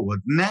going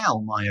forward.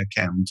 Now, my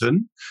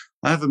accountant,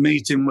 I have a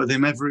meeting with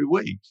him every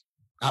week.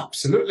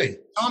 Absolutely.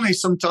 Only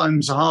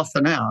sometimes half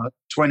an hour,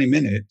 20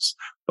 minutes,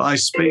 but I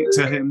speak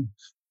to him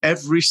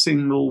every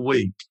single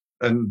week.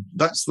 And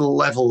that's the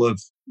level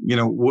of,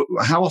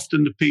 how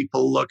often do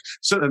people look?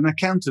 So an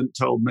accountant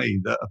told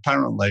me that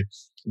apparently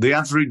the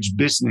average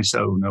business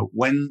owner,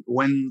 when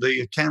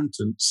the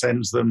accountant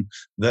sends them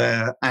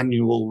their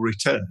annual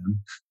return,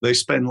 they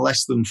spend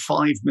less than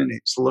 5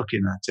 minutes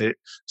looking at it,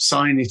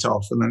 sign it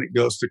off, and then it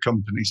goes to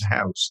company's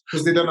house.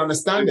 Because they don't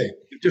understand it.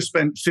 They just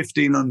spent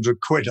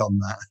 1,500 quid on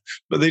that.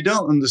 But they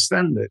don't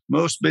understand it.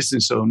 Most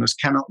business owners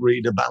cannot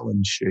read a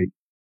balance sheet.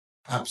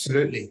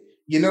 Absolutely.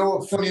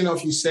 Funny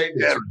enough, you say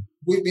this. Yeah.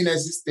 We've been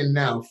existing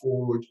now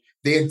for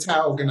the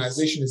entire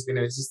organization has been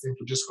existing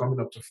for just coming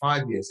up to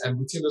 5 years. And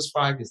within those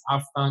 5 years,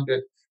 I've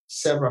founded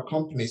several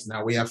companies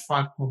now. We have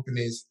 5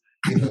 companies,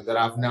 that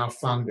I've now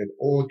founded,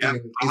 all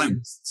dealing with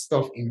different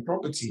stuff in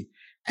property.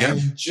 Yeah.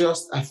 And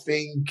just, I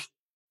think,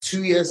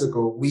 2 years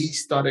ago, we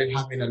started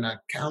having an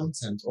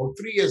accountant, or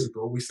 3 years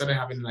ago, we started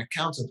having an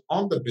accountant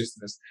on the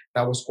business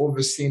that was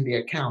overseeing the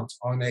account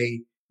on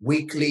a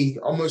weekly,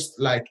 almost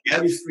like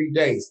every 3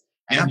 days.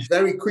 And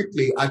very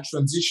quickly, I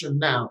transitioned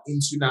now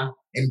into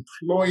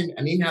employing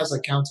an in-house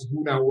accountant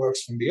who now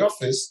works from the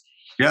office.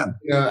 Yeah.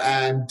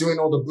 And doing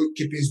all the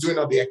bookkeeping, doing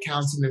all the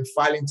accounting and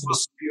filing to the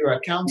superior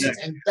accountant.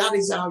 Yeah. And that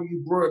is how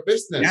you grow a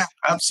business. Yeah,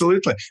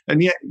 absolutely.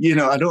 And yet,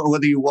 I don't know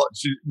whether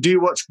do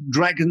you watch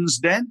Dragon's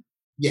Den?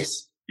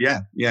 Yes.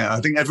 Yeah.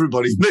 I think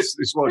everybody watches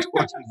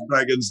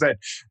Dragon's Den.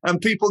 And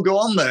people go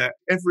on there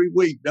every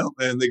week, don't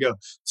they? And they go,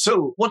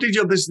 so what did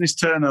your business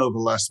turn over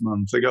last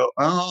month? They go,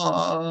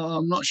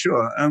 I'm not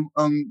sure.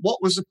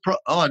 What was the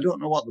I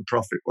don't know what the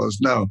profit was.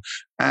 No.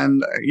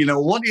 And,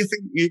 what do you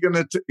think you're going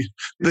to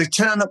they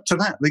turn up to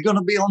that. They're going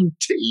to be on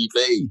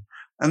TV.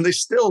 And they're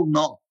still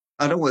not,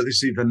 I don't know whether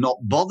it's either not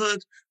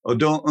bothered or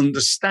don't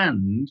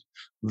understand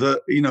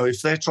that,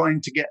 if they're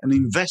trying to get an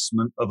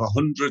investment of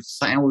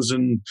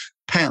 £100,000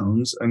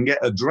 and get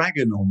a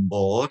dragon on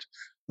board,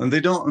 and they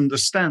don't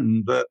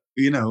understand that,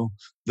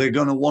 they're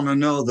going to want to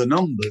know the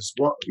numbers.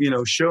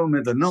 Show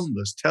me the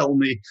numbers. Tell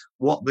me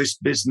what this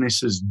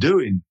business is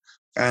doing.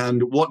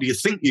 And what do you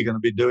think you're going to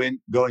be doing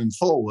going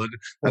forward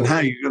and how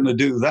you're going to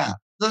do that?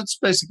 That's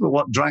basically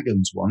what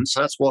Dragons wants.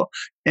 That's what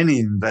any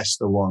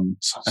investor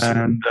wants.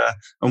 And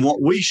what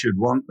we should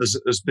want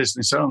as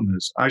business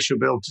owners. I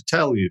should be able to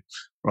tell you,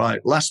 right,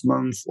 last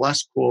month,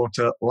 last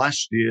quarter,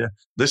 last year,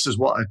 this is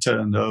what I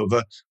turned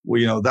over.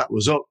 That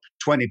was up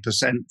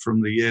 20%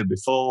 from the year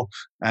before.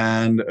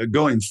 And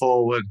going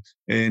forward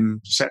in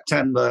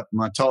September,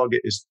 my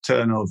target is to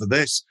turn over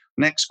this.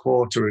 Next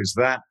quarter is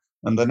that.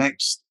 And the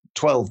next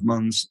 12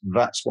 months,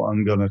 that's what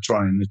I'm going to try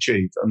and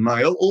achieve. And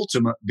my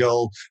ultimate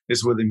goal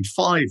is within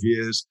 5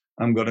 years,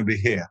 I'm going to be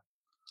here.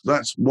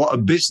 That's what a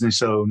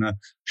business owner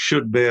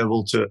should be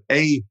able to,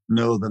 A,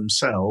 know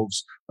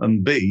themselves,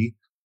 and B,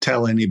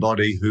 tell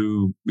anybody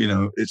who,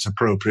 it's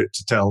appropriate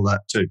to tell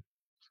that to.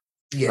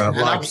 Yeah,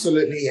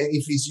 absolutely. And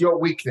if it's your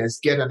weakness,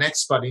 get an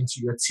expert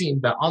into your team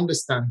that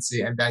understands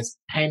it and that's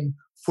paying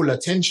full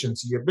attention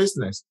to your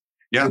business.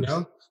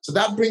 Yeah. So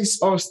that brings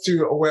us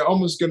to, we're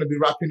almost going to be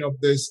wrapping up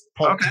this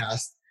podcast. Okay.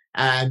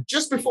 And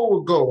just before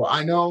we go,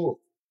 I know,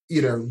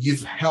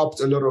 you've helped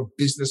a lot of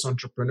business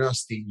entrepreneurs,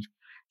 Steve,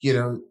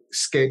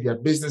 scale their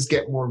business,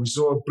 get more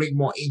results, bring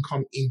more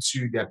income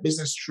into their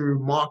business through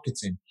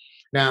marketing.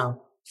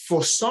 Now,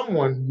 for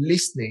someone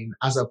listening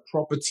as a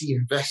property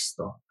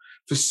investor,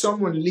 for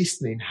someone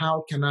listening,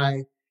 how can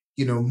I,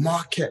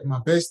 market my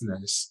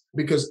business?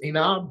 Because in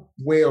our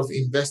way of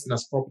investing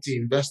as property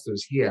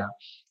investors here,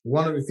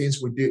 one of the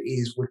things we do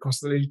is we're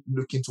constantly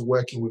looking to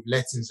working with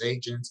lettings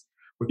agents.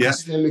 We're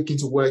constantly looking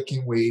to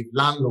working with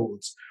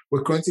landlords.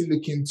 We're constantly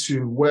looking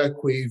to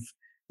work with,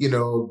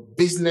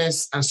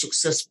 business and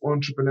successful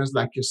entrepreneurs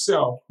like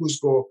yourself who's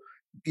got,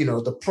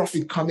 the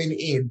profit coming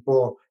in,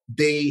 but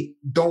they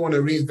don't want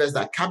to reinvest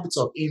that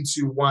capital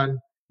into one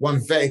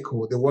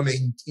vehicle. They want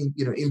to,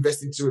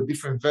 invest into a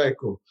different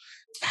vehicle.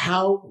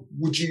 How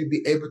would you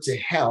be able to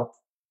help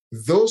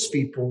those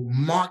people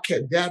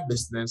market their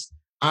business,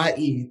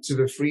 i.e. to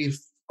the three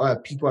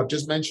people I've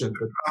just mentioned,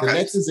 the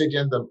lettings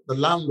agent, the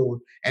landlord,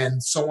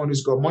 and someone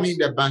who's got money in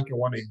their bank and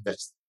want to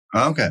invest?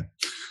 Okay.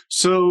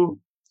 So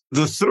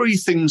the three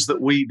things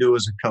that we do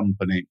as a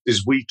company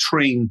is we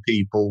train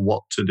people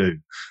what to do.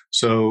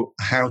 So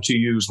how to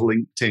use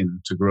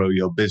LinkedIn to grow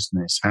your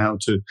business, how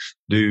to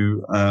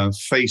do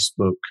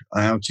Facebook,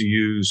 how to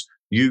use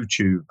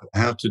YouTube,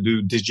 how to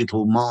do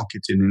digital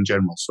marketing in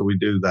general. So we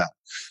do that.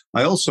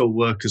 I also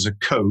work as a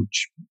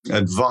coach,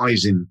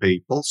 advising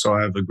people. So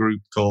I have a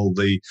group called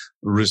the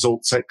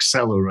Results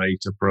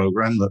Accelerator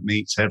program that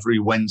meets every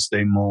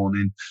Wednesday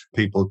morning.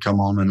 People come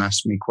on and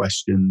ask me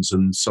questions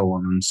and so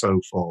on and so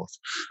forth.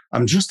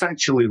 I'm just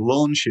actually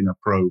launching a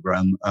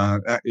program.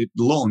 It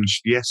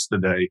launched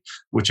yesterday,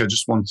 which I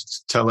just wanted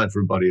to tell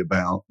everybody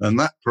about. And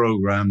that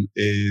program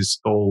is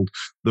called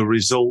the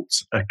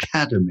Results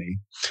Academy.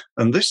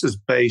 And this is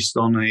based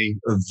on a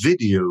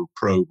video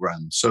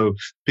program. So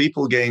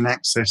people gain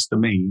access to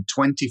me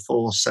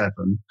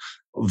 24/7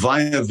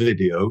 via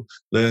video.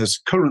 There's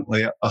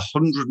currently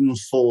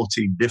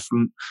 140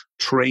 different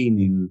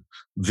training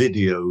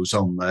videos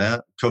on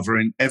there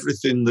covering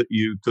everything that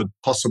you could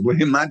possibly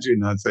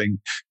imagine, I think,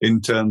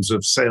 in terms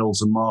of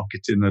sales and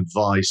marketing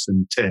advice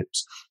and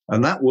tips.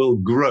 And that will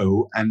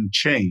grow and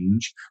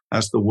change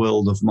as the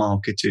world of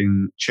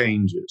marketing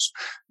changes.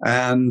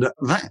 And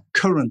that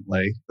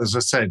currently, as I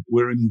said,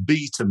 we're in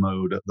beta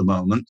mode at the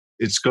moment.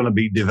 It's going to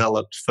be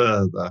developed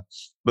further.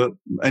 But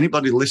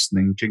anybody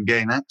listening can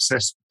gain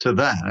access to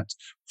that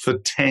for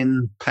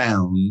 £10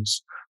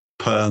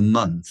 per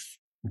month.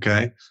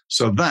 Okay.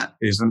 So that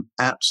is an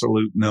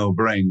absolute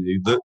no-brainer.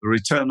 The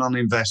return on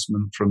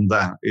investment from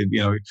that,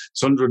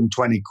 it's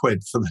 120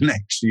 quid for the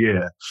next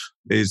year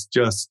is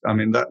just, I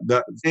mean,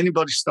 that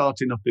anybody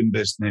starting up in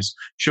business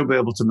should be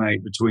able to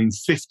make between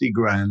 50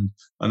 grand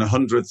and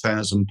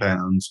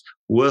 £100,000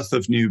 worth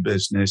of new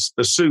business,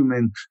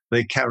 assuming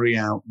they carry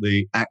out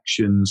the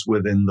actions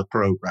within the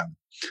program.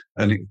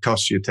 And it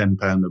costs you £10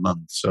 a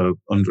month, so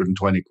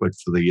 120 quid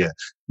for the year.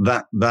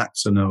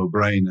 That's a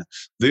no-brainer.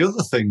 The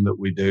other thing that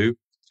we do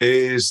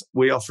is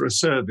we offer a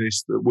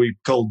service that we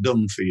call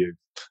Done For You.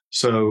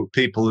 So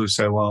people who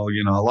say, well,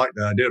 I like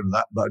the idea of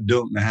that, but I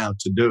don't know how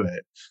to do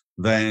it,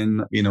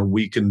 then,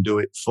 we can do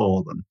it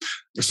for them.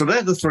 So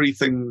they're the three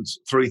things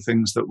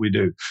that we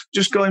do.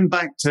 Just going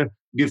back to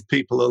give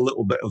people a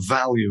little bit of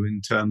value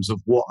in terms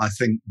of what I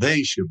think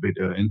they should be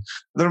doing.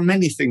 There are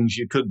many things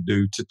you could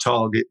do to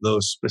target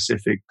those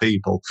specific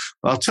people.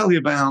 I'll tell you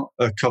about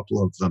a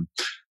couple of them.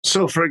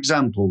 So, for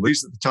example,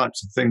 these are the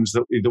types of things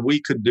that either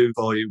we could do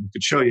for you, we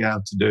could show you how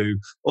to do,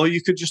 or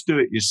you could just do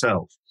it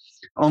yourself.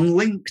 On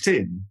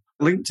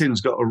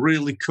LinkedIn's got a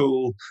really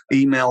cool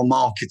email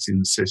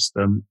marketing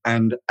system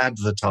and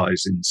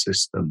advertising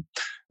system.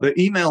 The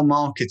email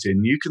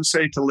marketing, you can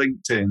say to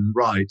LinkedIn,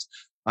 right,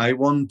 I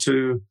want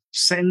to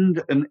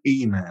send an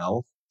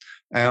email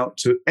out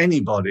to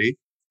anybody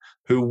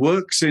who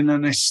works in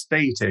an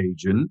estate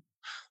agent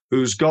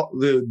who's got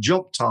the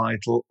job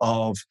title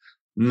of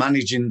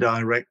managing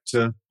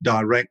director,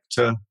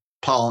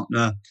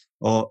 partner,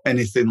 or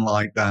anything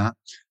like that.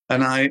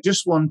 And I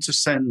just want to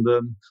send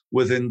them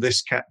within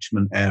this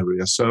catchment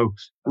area. So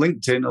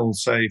LinkedIn will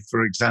say,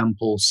 for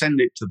example, send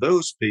it to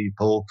those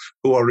people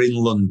who are in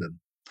London,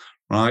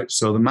 right?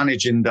 So the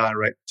managing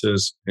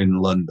directors in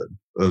London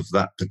of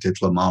that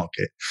particular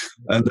market.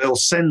 And they'll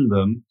send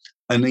them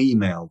an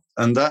email.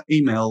 And that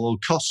email will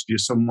cost you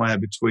somewhere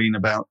between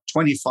about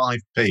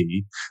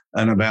 25p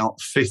and about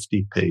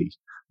 50p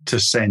to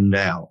send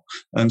out.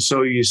 And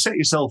so you set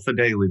yourself a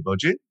daily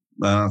budget.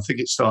 I think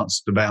it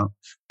starts at about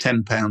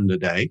 £10 a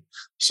day.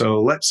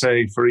 So let's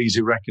say for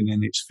easy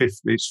reckoning, it's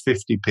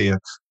 50p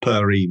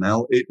per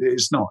email.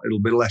 It's not, it'll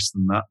be less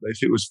than that. But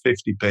if it was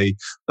 50p,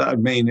 that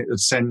would mean it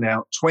would send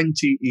out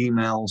 20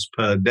 emails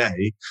per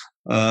day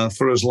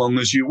for as long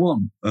as you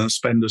want,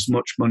 spend as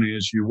much money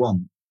as you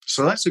want.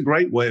 So that's a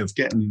great way of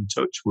getting in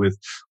touch with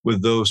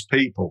those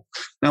people.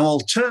 Now,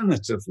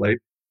 alternatively,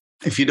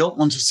 if you don't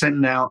want to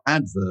send out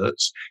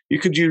adverts, you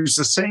could use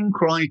the same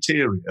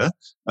criteria,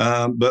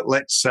 but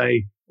let's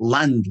say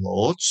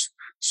landlords.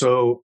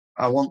 So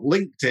I want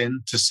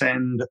LinkedIn to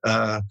send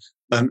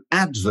an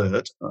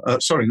advert,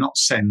 not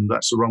send,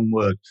 that's the wrong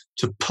word,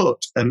 to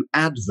put an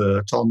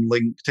advert on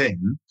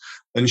LinkedIn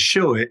and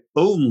show it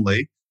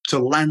only to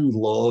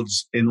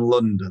landlords in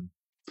London.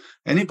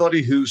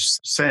 Anybody who's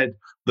said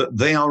that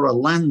they are a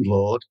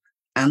landlord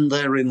and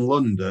they're in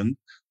London,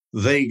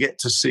 they get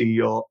to see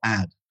your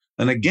ad.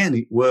 And again,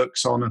 it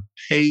works on a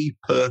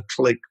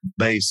pay-per-click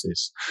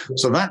basis.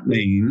 So that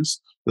means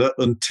that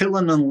until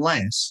and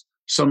unless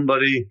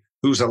somebody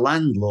who's a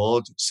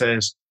landlord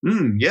says,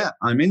 yeah,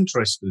 I'm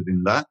interested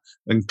in that,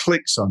 and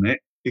clicks on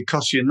it, it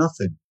costs you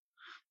nothing.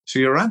 So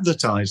you're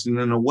advertising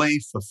in a way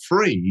for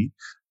free,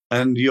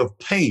 and you're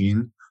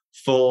paying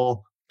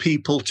for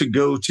people to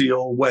go to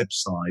your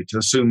website,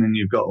 assuming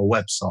you've got a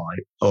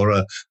website or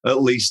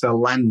at least a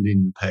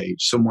landing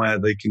page, somewhere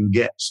they can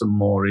get some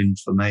more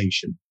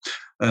information.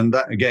 And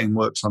that, again,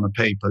 works on a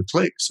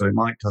pay-per-click. So it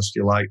might cost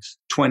you like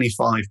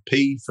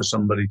 25p for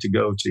somebody to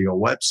go to your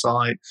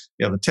website.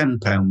 You have a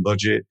 £10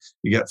 budget.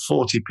 You get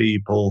 40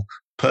 people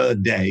per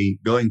day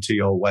going to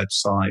your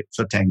website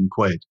for 10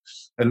 quid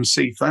and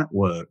see if that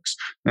works.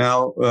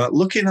 Now,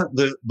 looking at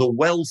the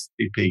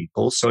wealthy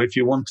people, so if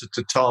you wanted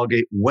to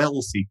target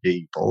wealthy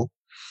people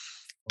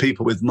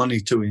with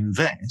money to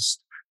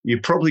invest, you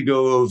probably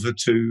go over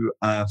to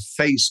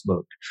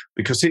Facebook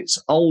because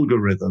its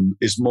algorithm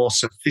is more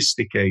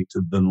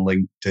sophisticated than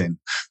LinkedIn.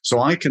 So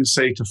I can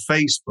say to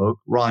Facebook,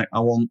 right, I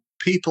want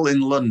people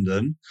in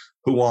London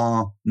who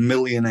are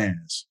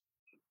millionaires.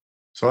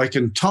 So I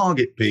can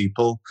target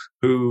people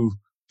who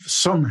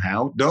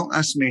somehow, don't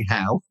ask me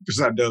how,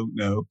 because I don't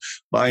know,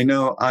 but I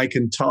know I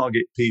can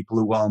target people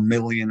who are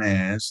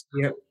millionaires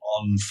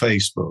on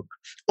Facebook.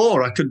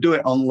 Or I could do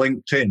it on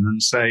LinkedIn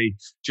and say,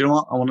 do you know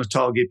what? I want to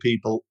target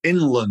people in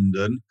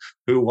London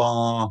who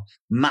are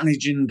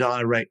managing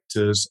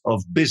directors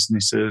of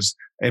businesses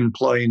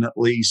employing at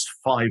least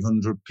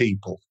 500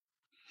 people.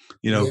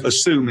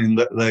 Assuming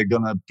that they're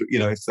going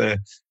to,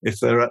 if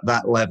they're at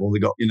that level,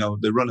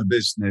 they run a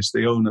business,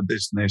 they own a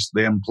business,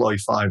 they employ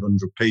 500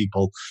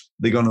 people,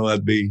 they're going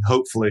to be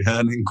hopefully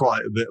earning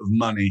quite a bit of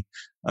money.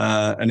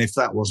 And if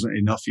that wasn't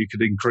enough, you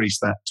could increase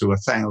that to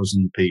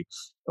 1,000 people.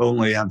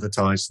 Only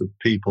advertise to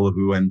people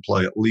who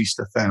employ at least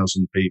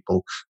 1,000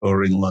 people who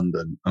are in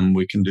London, and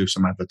we can do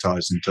some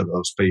advertising to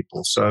those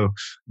people. So,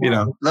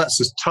 that's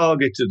as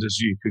targeted as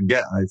you could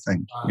get, I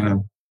think.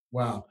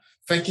 Wow.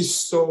 Thank you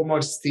so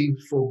much, Steve,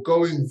 for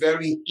going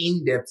very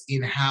in-depth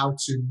in how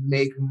to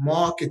make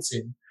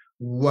marketing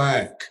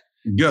work.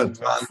 Good.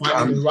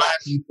 Finding the right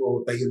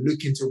people that you're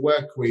looking to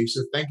work with.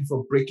 So thank you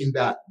for breaking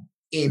that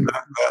in.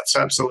 That's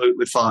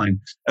absolutely fine.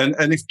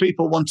 And if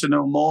people want to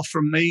know more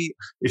from me,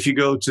 if you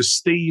go to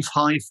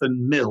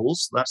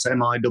Steve-Mills, that's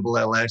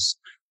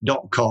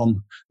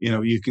MILLS.com,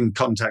 you can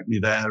contact me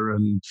there,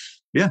 and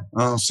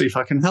I'll see if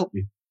I can help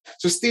you.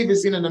 So, Steve,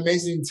 it's been an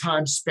amazing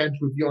time spent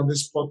with you on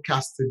this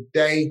podcast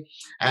today.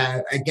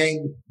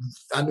 Again,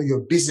 I know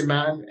you're a busy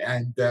man,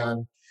 and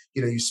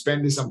you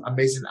spend this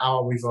amazing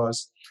hour with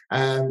us.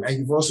 And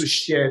you've also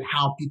shared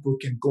how people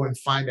can go and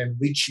find and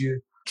reach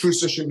you through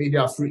social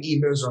media, through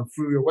emails, and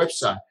through your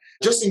website.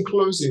 Just in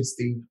closing,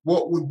 Steve,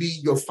 what would be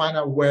your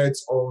final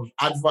words of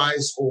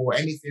advice or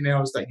anything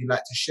else that you'd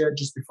like to share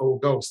just before we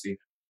go, Steve?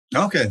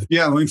 Okay.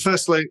 Yeah. I mean,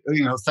 firstly,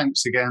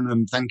 thanks again,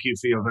 and thank you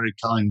for your very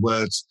kind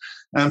words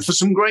and for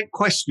some great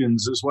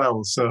questions as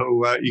well.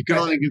 So you can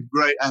only give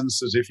great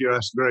answers if you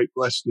ask great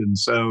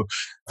questions. So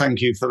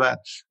thank you for that.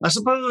 I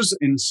suppose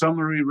in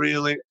summary,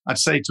 really, I'd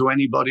say to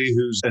anybody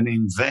who's an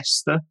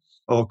investor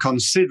or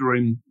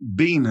considering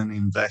being an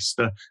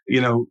investor,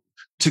 to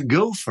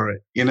go for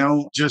it,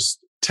 just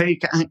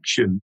take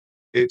action.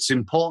 It's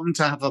important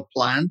to have a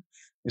plan.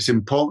 It's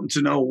important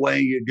to know where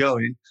you're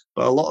going,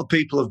 but a lot of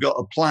people have got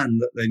a plan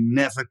that they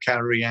never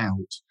carry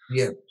out.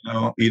 Yeah.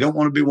 You don't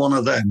want to be one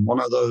of them, one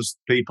of those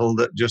people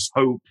that just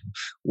hope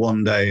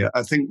one day.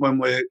 I think when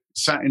we're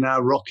sat in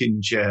our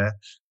rocking chair,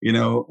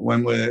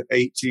 when we're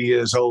 80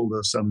 years old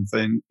or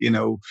something,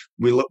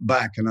 we look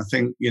back and I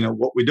think,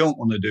 what we don't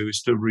want to do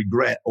is to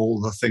regret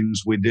all the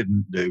things we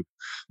didn't do,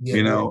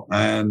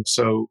 and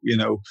so,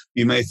 you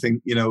may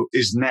think,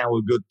 is now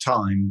a good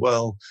time?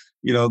 Well,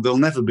 there'll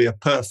never be a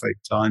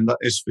perfect time, that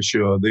is for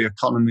sure. The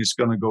economy is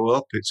going to go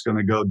up, it's going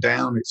to go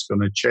down, it's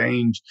going to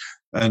change.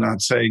 And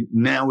I'd say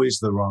now is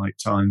the right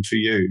time for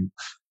you.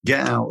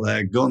 Get out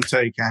there, go and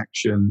take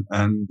action,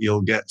 and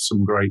you'll get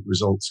some great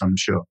results, I'm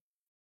sure.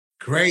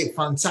 Great,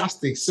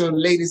 fantastic. So,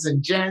 ladies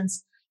and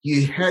gents,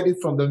 you heard it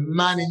from the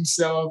man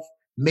himself,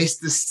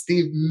 Mr.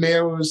 Steve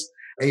Mills,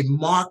 a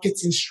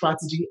marketing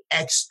strategy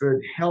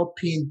expert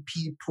helping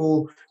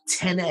people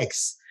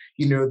 10x,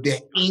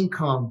 their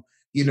income,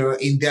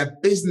 in their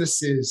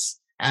businesses.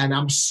 And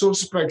I'm so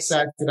super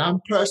excited.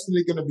 I'm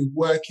personally going to be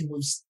working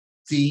with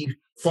Steve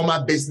for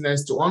my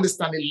business to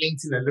understand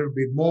LinkedIn a little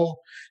bit more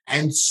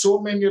and so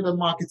many other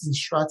marketing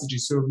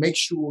strategies. So make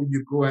sure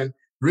you go and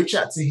reach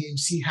out to him,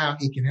 see how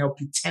he can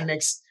help you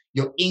 10x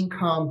your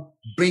income,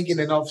 bringing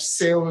enough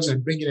sales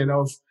and bringing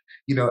enough,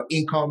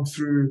 income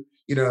through,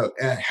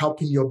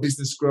 helping your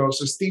business grow.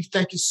 So Steve,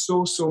 thank you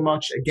so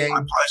much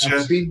again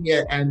for being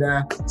here, and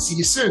see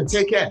you soon.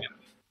 Take care.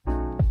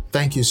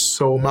 Thank you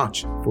so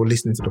much for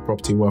listening to the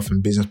Property Wealth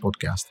and Business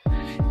Podcast.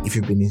 If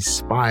you've been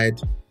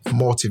inspired,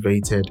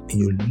 motivated, and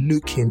you're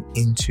looking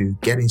into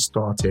getting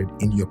started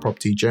in your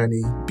property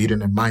journey,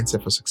 building a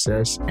mindset for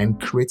success, and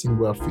creating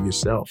wealth for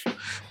yourself,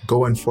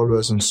 go and follow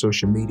us on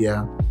social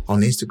media, on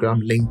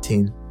Instagram,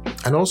 LinkedIn.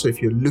 And also,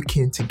 if you're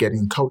looking to get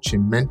in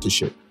coaching,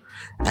 mentorship,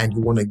 and you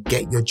want to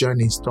get your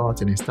journey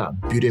started and start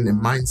building a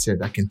mindset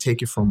that can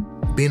take you from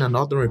being an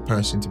ordinary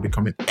person to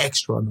becoming an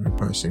extraordinary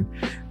person,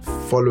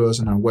 follow us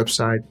on our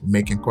website,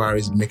 make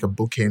inquiries, make a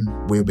booking.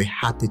 We'll be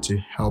happy to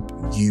help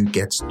you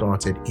get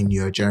started in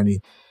your journey.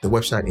 The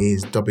website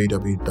is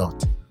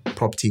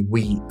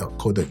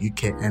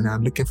www.propertywe.co.uk, and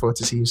I'm looking forward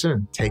to see you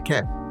soon. Take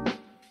care.